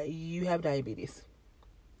 yeah, you have diabetes.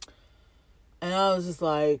 And I was just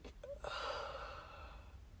like,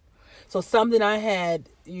 so something I had,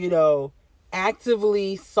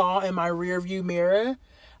 actively saw in my rear view mirror.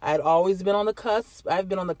 I had always been on the cusp. I've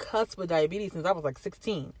been on the cusp of diabetes since I was like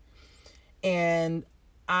 16. And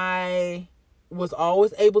I was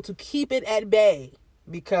always able to keep it at bay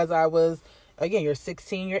because I was, again, you're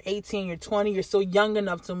 16, you're 18, you're 20, you're still young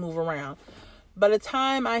enough to move around. By the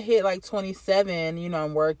time I hit like 27,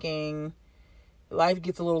 I'm working. Life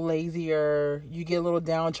gets a little lazier. You get a little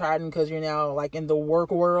downtrodden because you're now like in the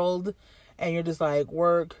work world. And you're just like,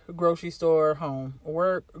 work, grocery store, home.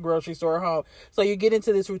 Work, grocery store, home. So you get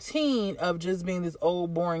into this routine of just being this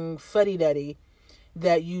old, boring fuddy-duddy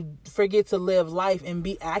that you forget to live life and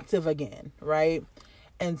be active again, right?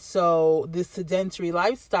 And so this sedentary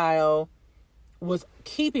lifestyle was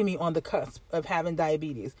keeping me on the cusp of having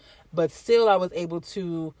diabetes. But still, I was able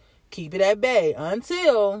to keep it at bay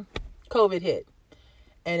until COVID hit.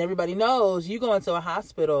 And everybody knows you go into a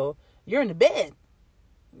hospital, you're in the bed.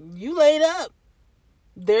 You laid up.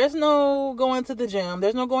 There's no going to the gym.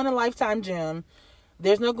 There's no going to Lifetime Gym.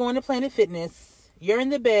 There's no going to Planet Fitness. You're in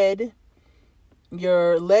the bed.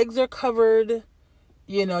 Your legs are covered.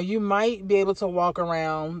 You might be able to walk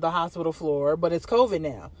around the hospital floor, but it's COVID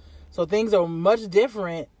now. So things are much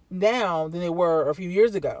different now than they were a few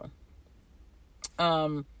years ago.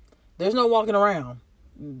 There's no walking around.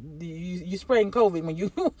 You spreading COVID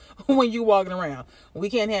when you walking around. We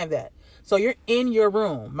can't have that. So you're in your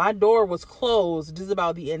room. My door was closed just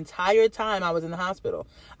about the entire time I was in the hospital.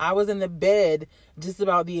 I was in the bed just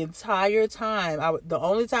about the entire time. The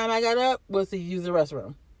only time I got up was to use the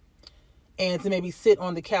restroom and to maybe sit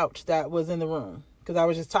on the couch that was in the room because I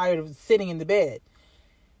was just tired of sitting in the bed.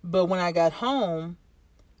 But when I got home,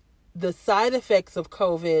 the side effects of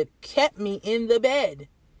COVID kept me in the bed.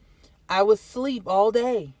 I was asleep all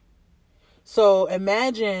day. So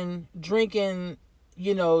imagine drinking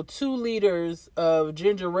 2 liters of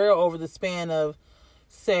ginger ale over the span of,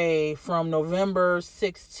 say, from November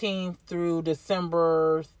 16th through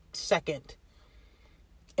December 2nd.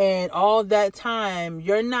 And all that time,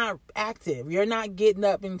 you're not active. You're not getting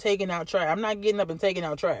up and taking out trash. I'm not getting up and taking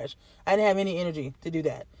out trash. I didn't have any energy to do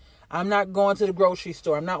that. I'm not going to the grocery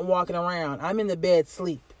store. I'm not walking around. I'm in the bed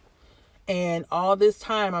sleep. And all this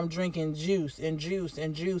time, I'm drinking juice and juice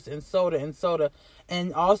and juice and soda.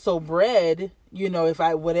 And also bread,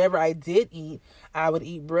 whatever I did eat, I would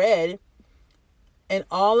eat bread. And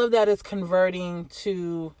all of that is converting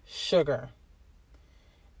to sugar.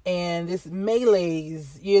 And this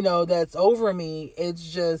malaise, that's over me,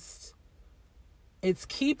 it's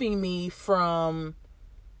keeping me from,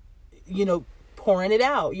 pouring it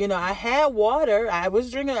out. I had water. I was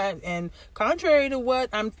drinking, and contrary to what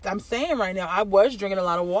I'm saying right now, I was drinking a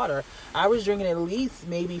lot of water. I was drinking at least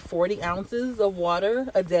maybe 40 ounces of water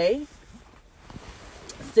a day,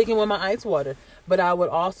 sticking with my ice water. But I would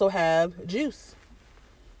also have juice.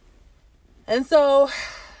 And so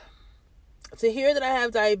to hear that I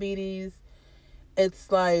have diabetes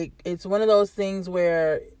it's like, it's one of those things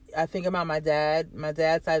where I think about my dad. My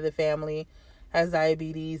dad's side of the family has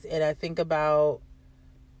diabetes, and I think about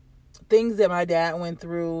things that my dad went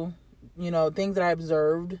through, things that I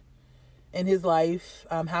observed in his life,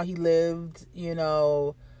 how he lived,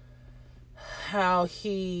 how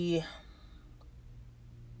he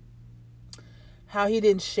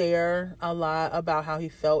didn't share a lot about how he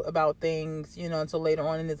felt about things, until later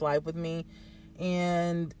on in his life with me.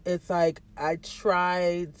 And it's like, I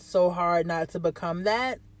tried so hard not to become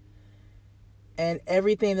that. And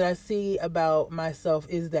everything that I see about myself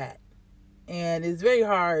is that. And it's very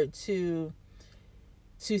hard to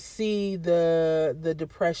see the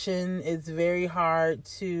depression. It's very hard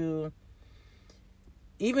to,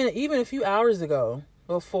 even a few hours ago,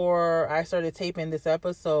 before I started taping this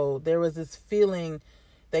episode, there was this feeling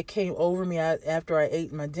that came over me after I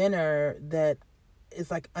ate my dinner that is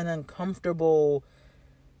like an uncomfortable,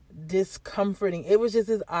 discomforting. It was just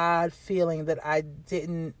this odd feeling that I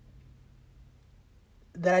didn't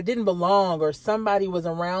belong, or somebody was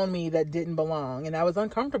around me that didn't belong, and I was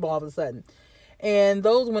uncomfortable all of a sudden. And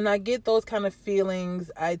when I get those kind of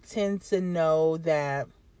feelings, I tend to know that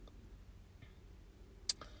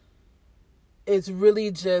it's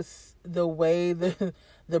really just the way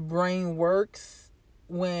the brain works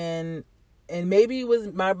when, and maybe it was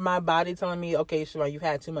my body telling me, okay, Siobhan, you've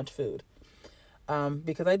had too much food.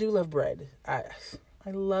 Because I do love bread. I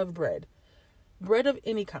love bread. Bread of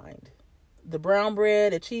any kind. The brown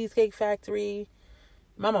bread, the Cheesecake Factory,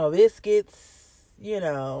 Mama Biscuits,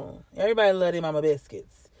 everybody love their Mama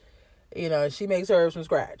Biscuits. She makes hers from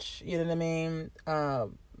scratch. You know what I mean?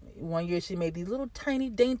 One year she made these little tiny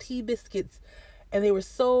dainty biscuits, and they were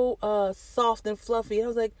so soft and fluffy. I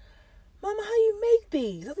was like, Mama, how you make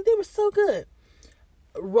these? I was like, they were so good.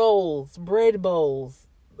 Rolls, bread bowls,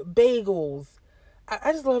 bagels.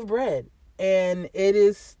 I just love bread. And it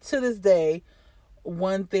is, to this day,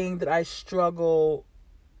 one thing that I struggle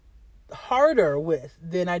harder with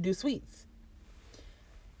than I do sweets.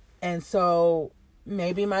 And so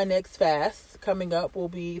maybe my next fast coming up will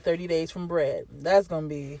be 30 days from bread. That's going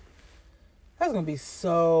to be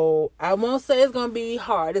so, I won't say it's going to be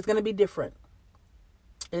hard. It's going to be different.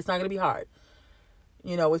 It's not going to be hard.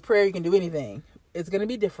 With prayer, you can do anything. It's going to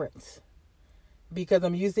be different because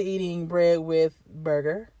I'm used to eating bread with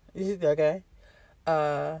burger. Okay.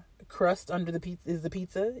 Crust under the pizza is the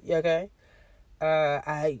pizza. Okay.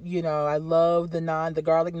 I love the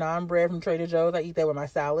garlic naan bread from Trader Joe's. I eat that with my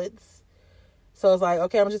salads. So it's like,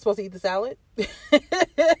 okay, I'm just supposed to eat the salad.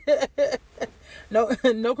 No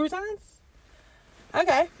croutons.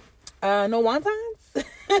 Okay. No wontons.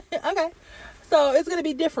 Okay. So it's going to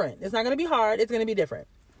be different. It's not going to be hard. It's going to be different.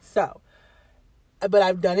 So, but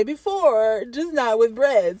I've done it before, just not with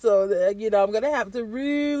bread. So, I'm going to have to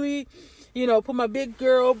really, put my big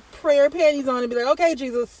girl prayer panties on and be like, okay,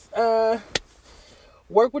 Jesus,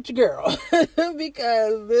 work with your girl.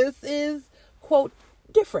 Because this is, quote,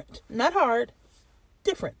 different. Not hard,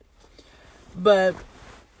 different. But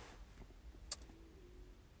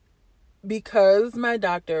because my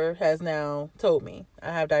doctor has now told me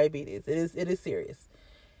I have diabetes, it is serious.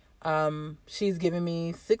 She's given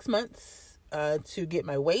me 6 months to get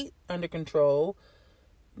my weight under control,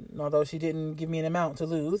 although she didn't give me an amount to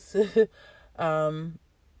lose.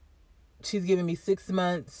 She's given me 6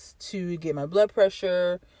 months to get my blood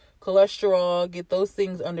pressure, cholesterol, get those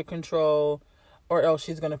things under control, or else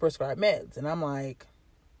she's going to prescribe meds. And I'm like,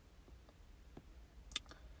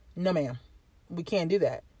 no, ma'am, we can't do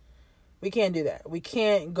that. We can't do that. We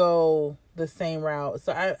can't go the same route.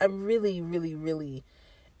 So I really, really, really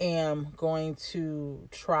am going to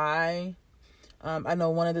try. I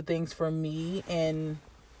know one of the things for me and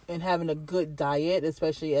having a good diet,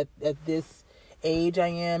 especially at this age I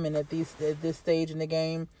am and at this stage in the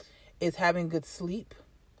game, is having good sleep.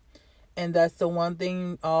 And that's the one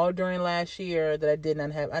thing all during last year that I did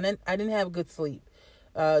not have. I didn't have good sleep.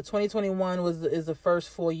 2021 is the first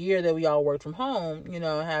full year that we all worked from home,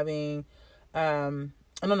 having, I'm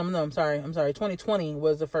sorry. 2020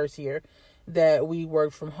 was the first year that we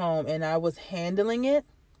worked from home, and I was handling it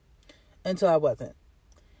until I wasn't.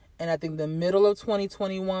 And I think the middle of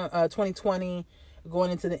 2020,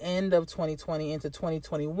 going into the end of 2020 into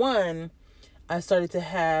 2021, I started to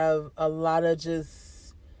have a lot of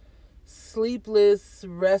just sleepless,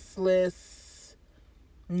 restless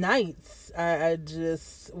nights. I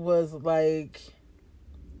just was like,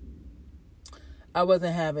 I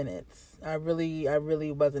wasn't having it. I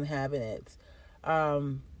really wasn't having it.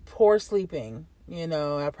 Poor sleeping,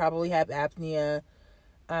 I probably have apnea,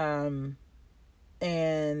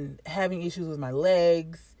 and having issues with my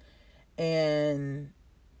legs, and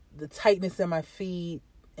the tightness in my feet,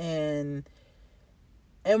 and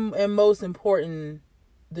most important,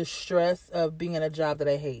 the stress of being in a job that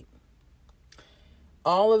I hate.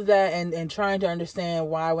 All of that, and trying to understand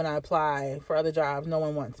why when I apply for other jobs, no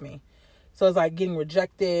one wants me. So it's like getting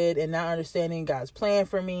rejected and not understanding God's plan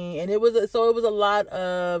for me. And it was a lot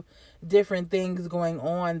of different things going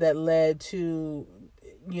on that led to,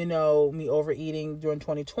 me overeating during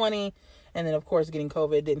 2020. And then, of course, getting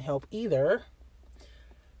COVID didn't help either.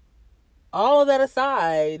 All of that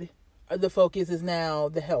aside, the focus is now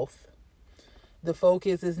the health. The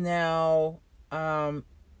focus is now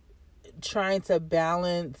trying to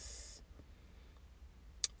balance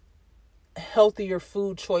healthier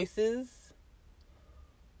food choices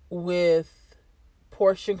with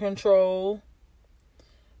portion control,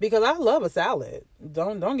 because I love a salad.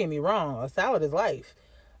 Don't get me wrong, a salad is life.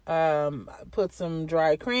 Put some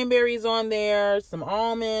dried cranberries on there, some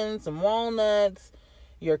almonds, some walnuts,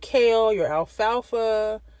 your kale, your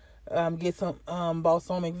alfalfa. Get some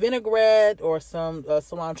balsamic vinaigrette or some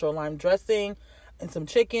cilantro lime dressing and some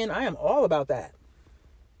chicken. I am all about that.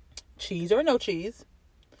 Cheese or no cheese.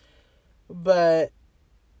 But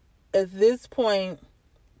at this point,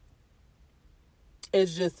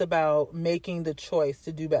 it's just about making the choice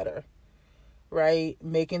to do better, right?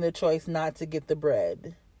 Making the choice not to get the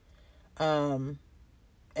bread. And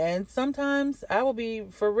sometimes I will be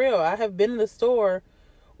for real. I have been in the store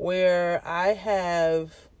where I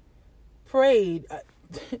have prayed.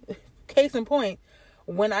 Case in point,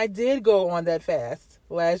 when I did go on that fast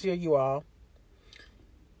last year, you all,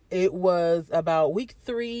 it was about week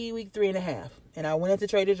three and a half. And I went into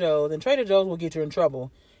Trader Joe's, and Trader Joe's will get you in trouble.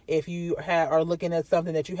 If you are looking at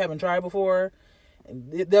something that you haven't tried before,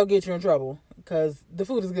 they'll get you in trouble because the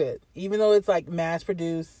food is good. Even though it's like mass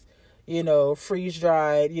produced, freeze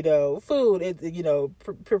dried, food,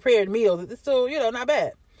 prepared meals, it's still, not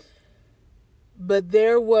bad. But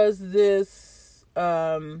there was this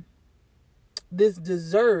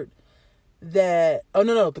dessert that,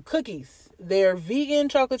 the cookies. They're vegan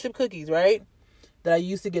chocolate chip cookies, right? That I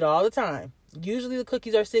used to get all the time. Usually the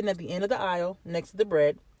cookies are sitting at the end of the aisle next to the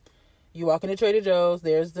bread. You walk into Trader Joe's,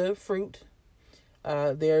 there's the fruit.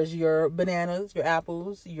 There's your bananas, your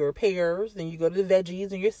apples, your pears. Then you go to the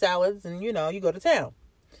veggies and your salads, and, you go to town.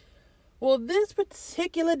 Well, this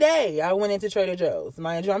particular day, I went into Trader Joe's.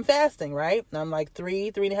 Mind you, I'm fasting, right? I'm like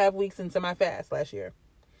 3.5 weeks into my fast last year.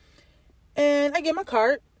 And I get my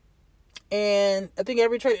cart. And I think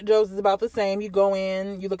every Trader Joe's is about the same. You go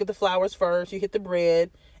in, you look at the flowers first, you hit the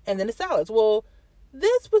bread, and then the salads. Well,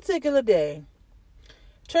 this particular day,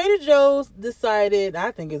 Trader Joe's decided,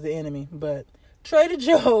 I think it's the enemy, but Trader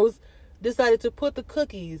Joe's decided to put the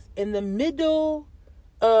cookies in the middle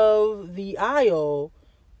of the aisle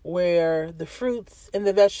where the fruits and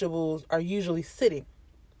the vegetables are usually sitting.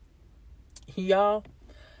 Y'all,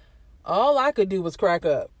 all I could do was crack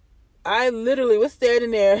up. I literally was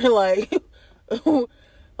standing there like,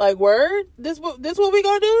 like, word? This what we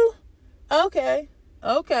gonna do? Okay.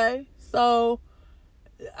 So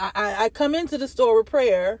I come into the store with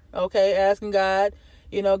prayer, okay, asking God,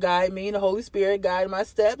 guide me, the Holy Spirit, guide my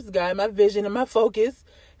steps, guide my vision and my focus,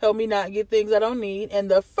 help me not get things I don't need. And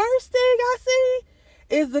the first thing I see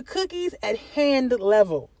is the cookies at hand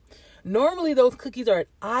level. Normally those cookies are at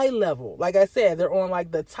eye level. Like I said, they're on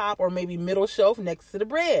like the top or maybe middle shelf next to the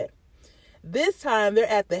bread. This time they're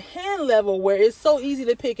at the hand level where it's so easy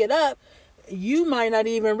to pick it up. You might not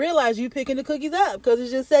even realize you picking the cookies up because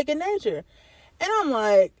it's just second nature. And I'm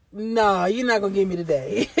like, nah, you're not going to get me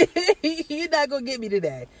today. You're not going to get me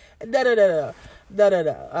today. No.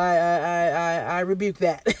 I rebuke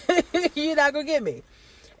that. You're not going to get me.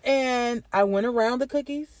 And I went around the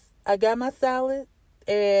cookies. I got my salad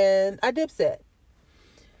and I dipset.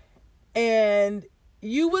 And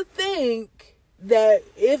you would think that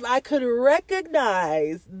if I could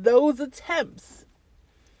recognize those attempts,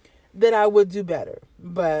 that I would do better.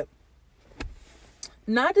 But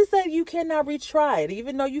not to say you cannot retry it,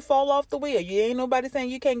 even though you fall off the wheel. You ain't nobody saying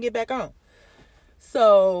you can't get back on.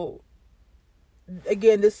 So,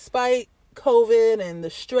 again, despite COVID and the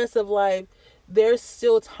stress of life, there's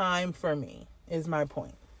still time for me, is my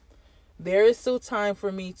point. There is still time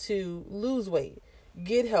for me to lose weight,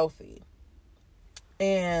 get healthy.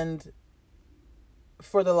 And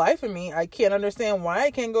for the life of me, I can't understand why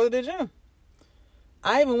I can't go to the gym.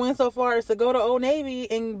 I even went so far as to go to Old Navy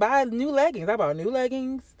and buy new leggings. I bought new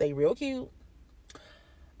leggings. They real cute.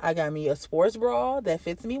 I got me a sports bra that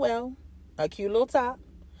fits me well. A cute little top.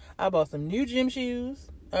 I bought some new gym shoes.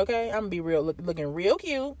 Okay, I'm going to be real, looking real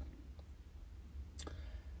cute.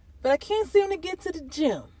 But I can't seem to get to the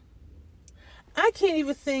gym. I can't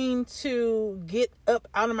even seem to get up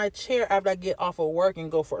out of my chair after I get off of work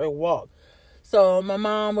and go for a walk. So my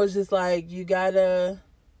mom was just like, you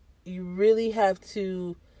really have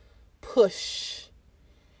to push.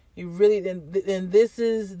 You really, and this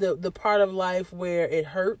is the part of life where it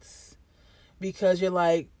hurts, because you're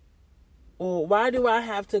like, well, why do I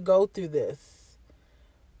have to go through this?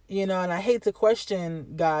 And I hate to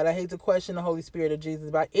question God. I hate to question the Holy Spirit of Jesus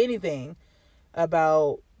about anything,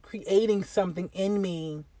 about creating something in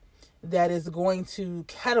me that is going to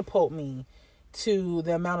catapult me to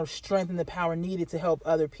the amount of strength and the power needed to help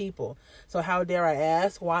other people. So how dare I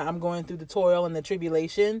ask why I'm going through the toil and the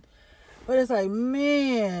tribulation? But it's like,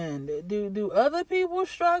 man, do other people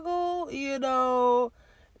struggle? Can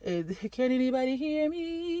anybody hear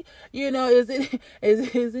me?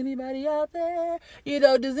 Is anybody out there?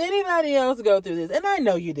 Does anybody else go through this? And I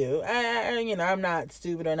know you do. I'm not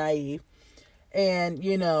stupid or naive. And,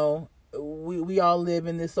 we all live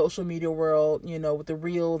in this social media world, with the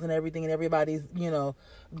reels and everything, and everybody's,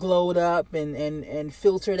 glowed up and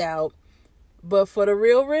filtered out. But for the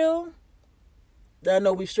real, I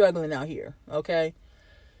know we're struggling out here, okay?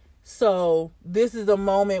 So this is a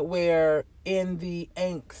moment where, in the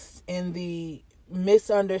angst, in the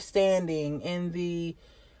misunderstanding, in the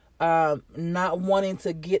not wanting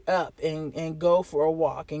to get up and go for a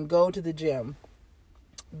walk and go to the gym,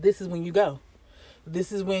 this is when you go.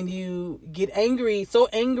 This is when you get angry, so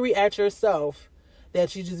angry at yourself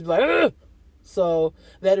that you just be like, ugh! So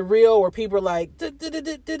that reel where people are like, and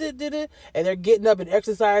they're getting up and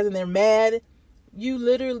exercising, they're mad. You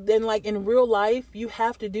literally, then, like, in real life, you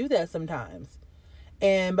have to do that sometimes.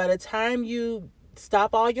 And by the time you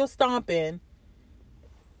stop all your stomping,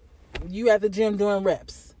 you at the gym doing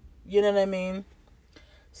reps. You know what I mean?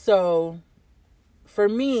 So for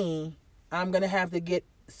me, I'm going to have to get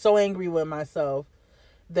so angry with myself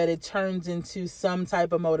that it turns into some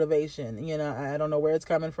type of motivation. I don't know where it's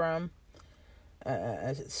coming from.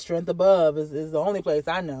 Strength above is the only place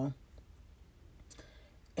I know.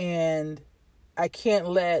 And I can't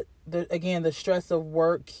let the stress of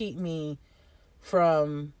work keep me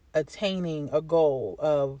from attaining a goal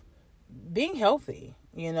of being healthy.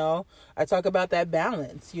 I talk about that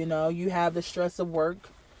balance. You have the stress of work,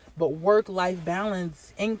 but work-life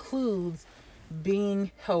balance includes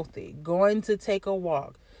being healthy, going to take a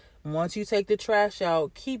walk. Once you take the trash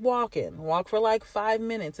out, keep walking. Walk for like 5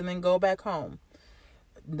 minutes and then go back home.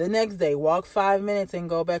 The next day, walk 5 minutes and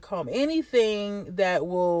go back home. Anything that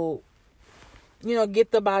will,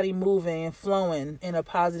 get the body moving and flowing in a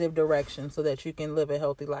positive direction so that you can live a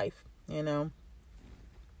healthy life,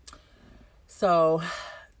 So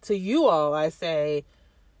to you all, I say,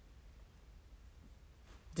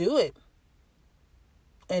 do it.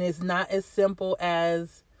 And it's not as simple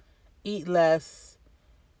as eat less,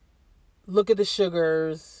 look at the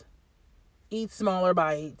sugars, eat smaller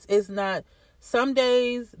bites. It's not. Some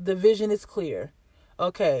days the vision is clear.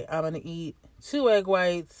 Okay, I'm going to eat 2 egg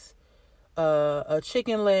whites, a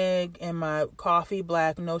chicken leg, and my coffee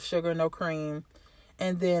black, no sugar, no cream.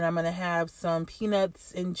 And then I'm going to have some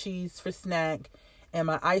peanuts and cheese for snack and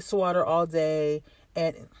my ice water all day.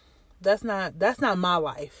 And that's not my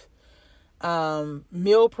life.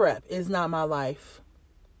 Meal prep is not my life.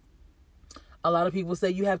 A lot of people say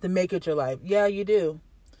you have to make it your life. Yeah, you do.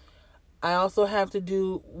 I also have to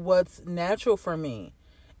do what's natural for me.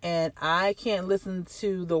 And I can't listen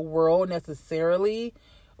to the world necessarily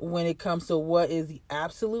when it comes to what is the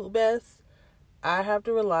absolute best. I have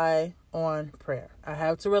to rely on prayer. I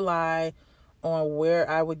have to rely on where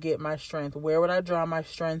I would get my strength. Where would I draw my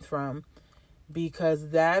strength from? Because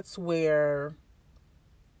that's where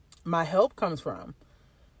my help comes from.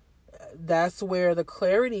 That's where the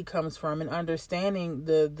clarity comes from, and understanding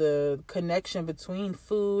the connection between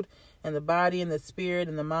food and the body and the spirit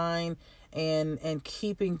and the mind, and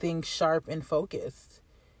keeping things sharp and focused.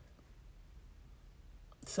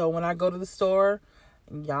 So when I go to the store,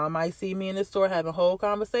 y'all might see me in the store having whole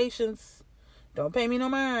conversations. Don't pay me no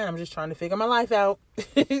mind. I'm just trying to figure my life out.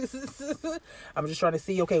 I'm just trying to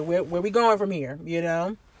see, okay, where we going from here,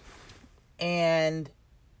 And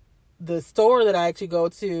the store that I actually go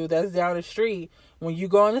to, that's down the street, when you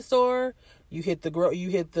go in the store, you hit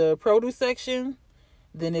the produce section,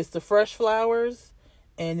 then it's the fresh flowers,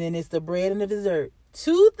 and then it's the bread and the dessert.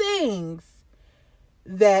 2 things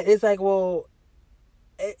that it's like, well,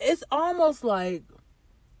 it's almost like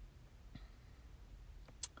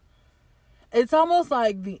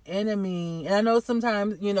the enemy. And I know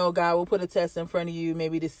sometimes, God will put a test in front of you,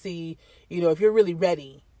 maybe to see, if you're really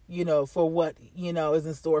ready, for what, is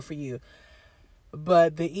in store for you.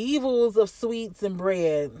 But the evils of sweets and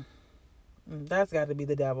bread, that's got to be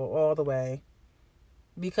the devil all the way.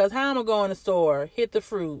 Because how am I going to the store, hit the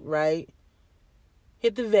fruit, right?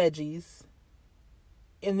 Hit the veggies,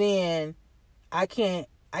 and then I can't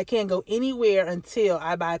go anywhere until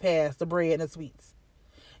I bypass the bread and the sweets.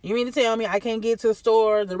 You mean to tell me I can't get to the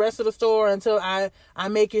store, the rest of the store, until I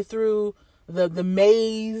make it through the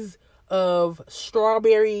maze of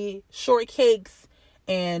strawberry shortcakes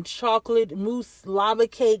and chocolate mousse lava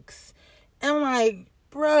cakes? And I'm like,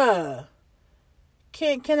 bruh,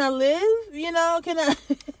 can I live? You know, can I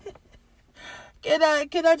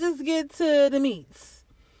can I just get to the meats?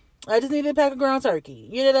 I just need a pack of ground turkey.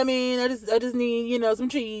 You know what I mean? I just need, some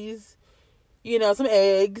cheese, some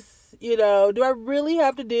eggs. Do I really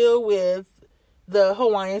have to deal with the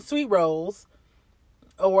Hawaiian sweet rolls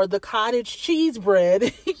or the cottage cheese bread?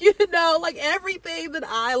 Like everything that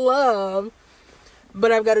I love.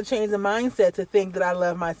 But I've got to change the mindset to think that I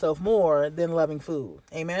love myself more than loving food.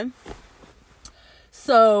 Amen.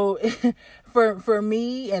 So for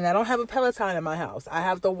me, and I don't have a Peloton in my house. I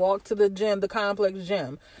have to walk to the gym, the complex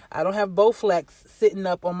gym. I don't have Bowflex sitting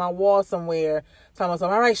up on my wall somewhere telling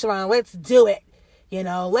myself, all right, Sharon, let's do it.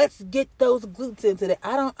 Let's get those glutes into that.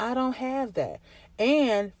 I don't have that.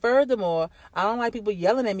 And furthermore, I don't like people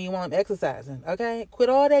yelling at me while I'm exercising. Okay? Quit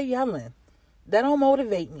all that yelling. That don't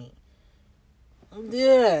motivate me.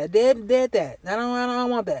 Yeah, dead that. I don't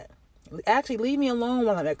want that. Actually, leave me alone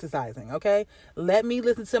while I'm exercising, okay? Let me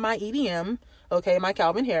listen to my EDM, okay, my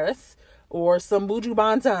Calvin Harris, or some Buju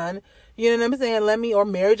Banton, you know what I'm saying? Or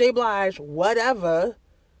Mary J. Blige, whatever.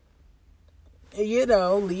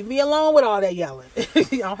 Leave me alone with all that yelling. I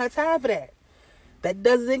don't have time for that. That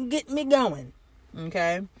doesn't get me going,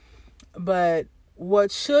 okay? But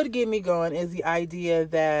what should get me going is the idea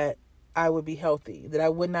that I would be healthy, that I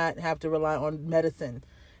would not have to rely on medicine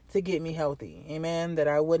to get me healthy. Amen. That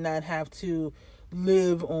I would not have to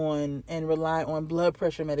live on and rely on blood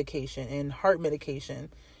pressure medication and heart medication.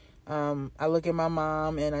 I look at my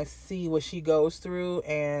mom and I see what she goes through.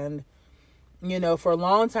 And, for a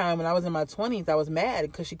long time when I was in my 20s, I was mad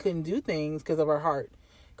because she couldn't do things because of her heart,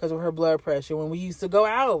 because of her blood pressure. When we used to go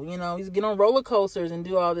out, we used to get on roller coasters and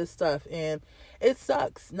do all this stuff. And it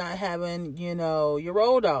sucks not having, your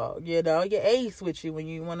road dog, your ace with you when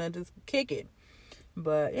you want to just kick it.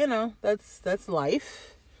 But, that's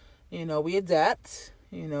life. We adapt,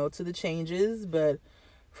 to the changes. But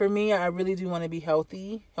for me, I really do want to be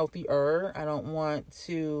healthier. I don't want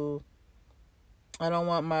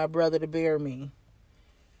my brother to bear me,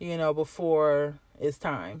 before it's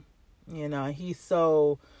time. He's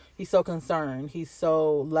so concerned. He's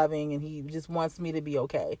so loving, and he just wants me to be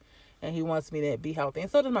okay. And he wants me to be healthy. And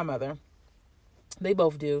so does my mother. They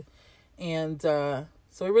both do. And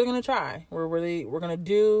so we're really going to try. We're going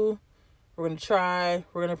to try.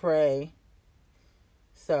 We're going to pray.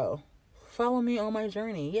 So follow me on my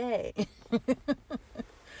journey. Yay.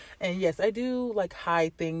 And yes, I do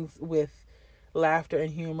hide things with laughter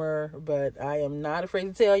and humor, but I am not afraid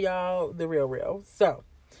to tell y'all the real. So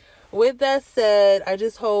with that said, I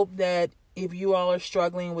just hope that if you all are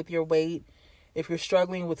struggling with your weight, if you're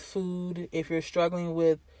struggling with food, if you're struggling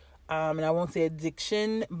with, and I won't say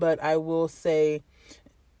addiction, but I will say,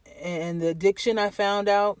 and the addiction I found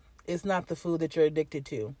out is not the food that you're addicted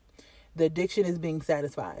to. The addiction is being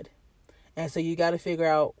satisfied. And so you got to figure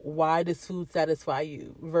out, why does food satisfy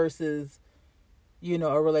you versus,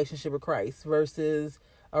 a relationship with Christ, versus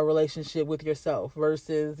a relationship with yourself,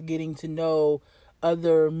 versus getting to know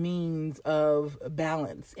other means of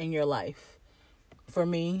balance in your life. For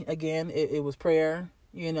me, again, it was prayer.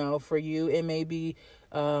 For you, it may be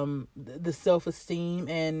the self-esteem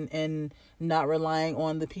and not relying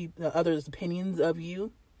on the others' opinions of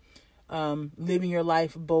you. Living your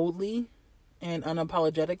life boldly and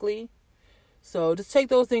unapologetically. So just take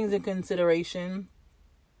those things in consideration.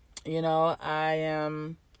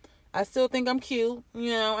 I still think I'm cute.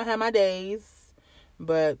 I have my days.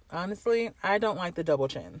 But honestly, I don't like the double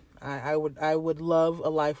chin. I would love a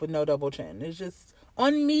life with no double chin. It's just,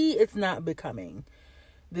 on me, it's not becoming.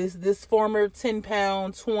 This former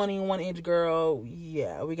 10-pound, 21-inch girl,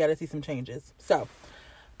 yeah, we got to see some changes. So,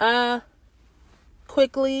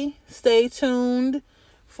 quickly, stay tuned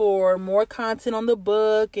for more content on the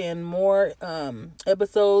book and more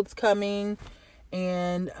episodes coming.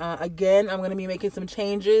 And again, I'm going to be making some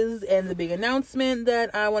changes. And the big announcement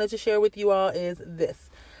that I wanted to share with you all is this.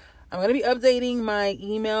 I'm going to be updating my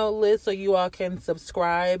email list so you all can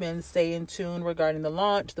subscribe and stay in tune regarding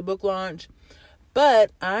the book launch.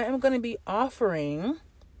 But I am going to be offering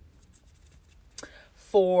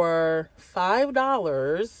for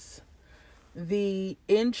 $5 the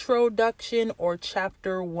introduction or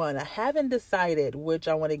chapter 1. I haven't decided which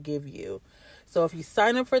I want to give you. So if you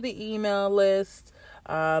sign up for the email list,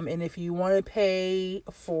 And if you want to pay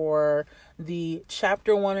for the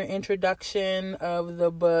chapter 1 or introduction of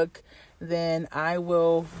the book, then I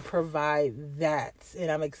will provide that.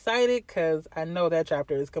 And I'm excited because I know that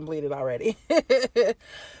chapter is completed already.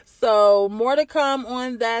 So more to come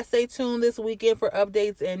on that. Stay tuned this weekend for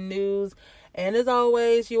updates and news. And as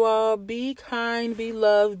always, you all, be kind, be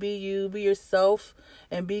loved, be you, be yourself,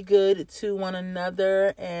 and be good to one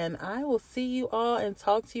another. And I will see you all and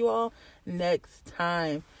talk to you all next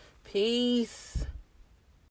time. Peace.